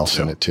 but I'll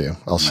send it to you.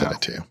 I'll send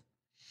it to you.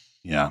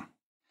 Yeah.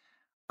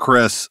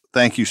 Chris,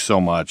 thank you so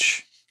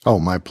much. Oh,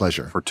 my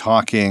pleasure. For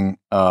talking,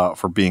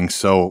 for being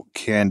so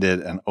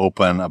candid and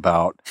open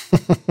about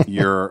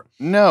your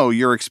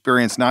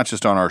experience, not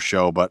just on our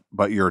show,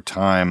 but your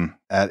time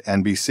at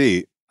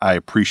NBC. I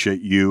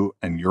appreciate you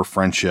and your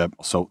friendship.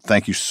 So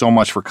thank you so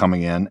much for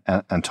coming in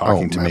and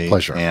talking to me. My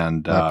pleasure.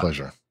 And my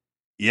pleasure.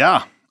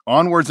 Yeah.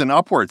 Onwards and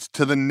upwards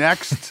to the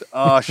next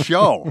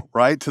show,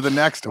 right? To the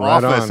next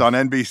office on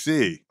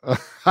NBC.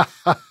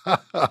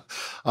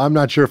 I'm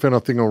not sure if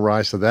anything will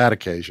rise to that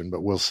occasion,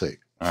 but we'll see.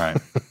 All right.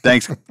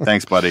 Thanks,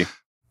 buddy.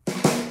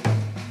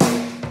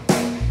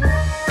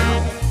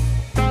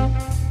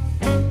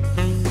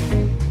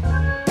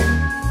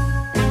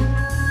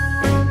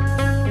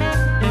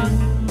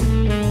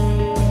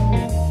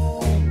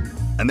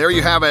 And there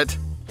you have it.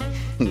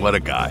 What a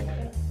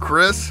guy.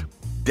 Chris,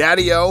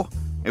 Daddy-O,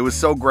 it was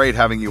so great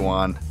having you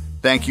on.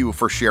 Thank you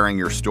for sharing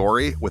your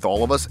story with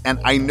all of us. And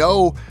I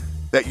know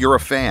that you're a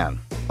fan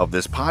of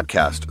this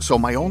podcast. So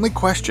my only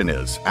question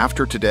is,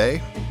 after today,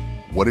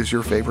 what is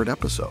your favorite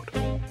episode?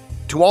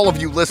 To all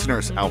of you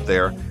listeners out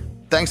there,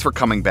 thanks for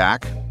coming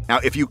back. Now,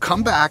 if you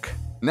come back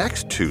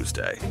next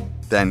Tuesday,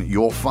 then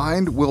you'll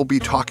find we'll be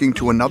talking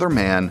to another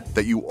man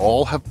that you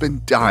all have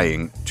been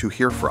dying to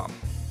hear from.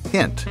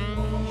 Hint,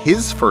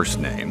 his first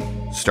name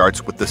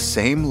starts with the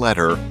same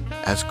letter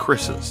as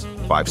Chris's.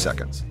 5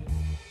 seconds.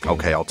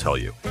 Okay, I'll tell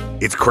you.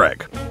 It's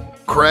Craig.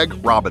 Craig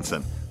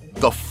Robinson,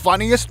 the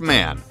funniest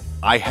man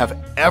I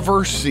have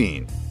ever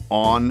seen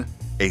on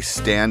a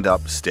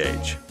stand-up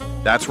stage.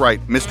 That's right,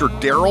 Mr.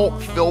 Daryl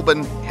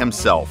Philbin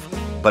himself.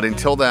 But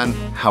until then,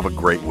 have a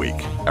great week,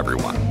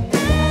 everyone.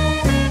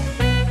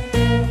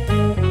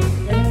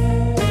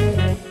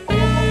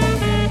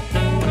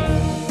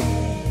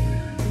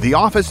 The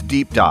Office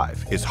Deep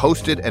Dive is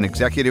hosted and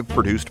executive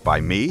produced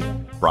by me,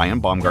 Brian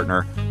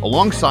Baumgartner,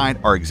 alongside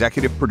our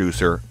executive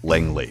producer,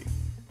 Ling Lee.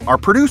 Our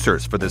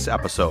producers for this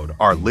episode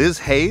are Liz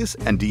Hayes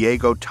and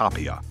Diego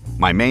Tapia.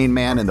 My main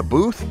man in the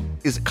booth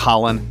is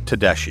Colin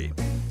Tedeschi.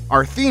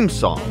 Our theme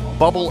song,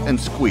 Bubble and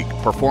Squeak,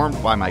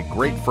 performed by my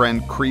great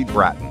friend Creed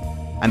Bratton,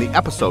 and the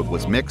episode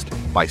was mixed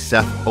by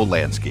Seth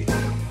Olansky.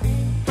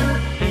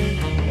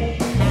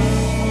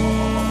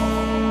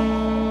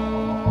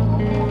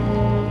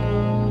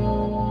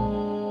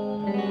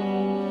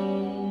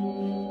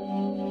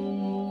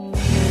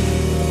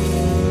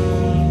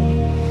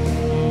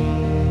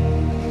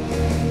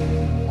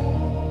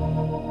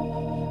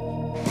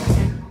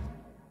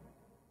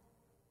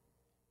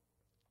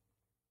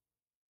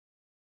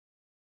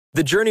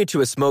 The journey to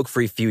a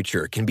smoke-free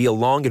future can be a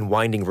long and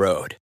winding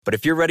road, but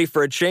if you're ready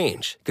for a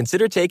change,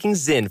 consider taking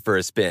Zyn for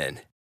a spin.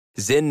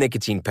 Zyn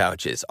nicotine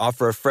pouches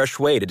offer a fresh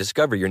way to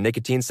discover your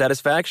nicotine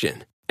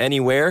satisfaction.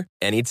 Anywhere,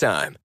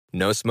 anytime.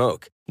 No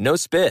smoke, no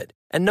spit,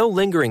 and no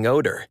lingering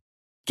odor.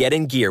 Get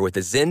in gear with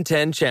the Zyn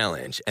 10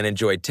 Challenge and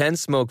enjoy 10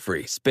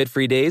 smoke-free,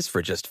 spit-free days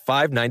for just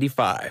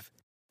 $5.95.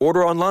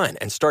 Order online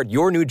and start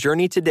your new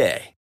journey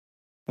today.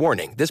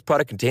 Warning, this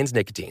product contains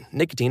nicotine.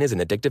 Nicotine is an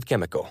addictive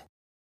chemical.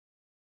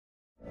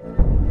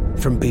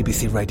 From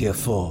BBC Radio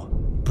 4,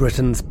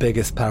 Britain's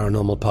biggest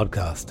paranormal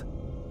podcast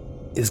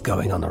is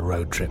going on a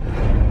road trip.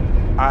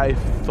 I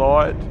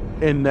thought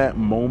in that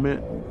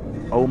moment,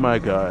 oh my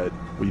God,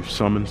 we've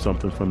summoned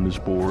something from this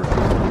board.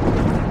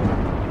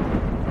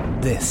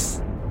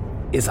 This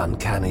is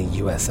Uncanny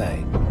USA.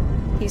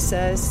 He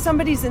says,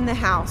 somebody's in the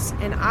house,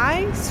 and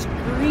I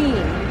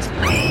screamed.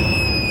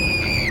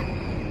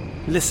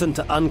 Listen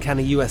to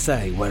Uncanny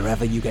USA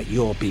wherever you get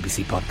your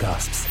BBC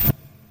podcasts,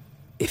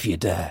 if you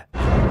dare.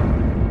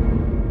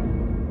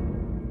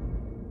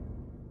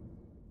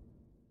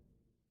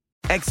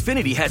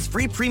 Xfinity has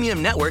free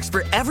premium networks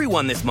for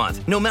everyone this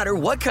month, no matter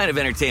what kind of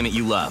entertainment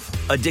you love.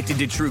 Addicted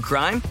to true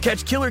crime?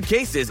 Catch killer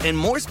cases and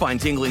more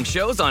spine-tingling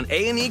shows on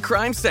A&E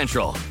Crime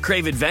Central.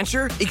 Crave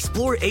adventure?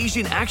 Explore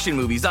Asian action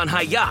movies on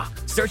Hi-Ya.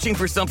 Searching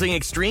for something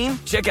extreme?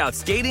 Check out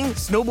skating,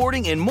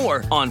 snowboarding, and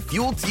more on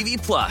Fuel TV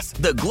Plus,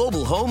 the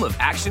global home of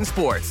action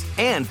sports.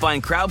 And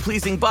find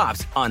crowd-pleasing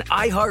bops on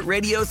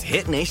iHeartRadio's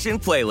Hit Nation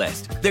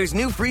playlist. There's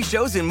new free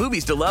shows and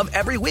movies to love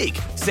every week.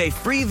 Say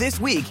free this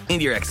week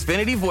in your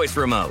Xfinity voice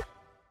remote.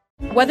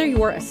 Whether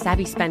you're a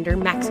savvy spender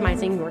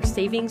maximizing your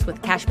savings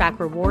with cashback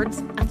rewards,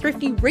 a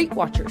thrifty rate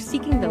watcher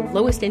seeking the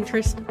lowest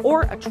interest,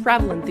 or a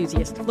travel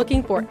enthusiast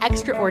looking for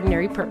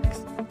extraordinary perks,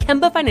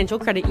 Kemba Financial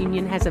Credit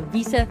Union has a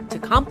visa to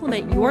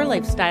complement your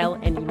lifestyle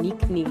and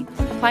unique needs.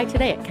 Apply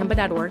today at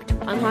Kemba.org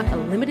to unlock a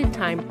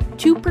limited-time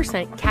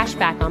 2% cash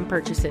back on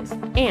purchases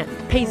and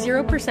pay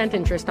 0%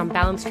 interest on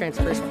balance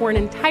transfers for an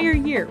entire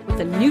year with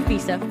a new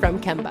visa from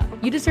Kemba.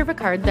 You deserve a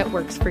card that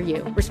works for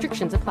you.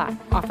 Restrictions apply.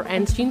 Offer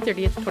ends June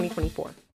 30th, 2024.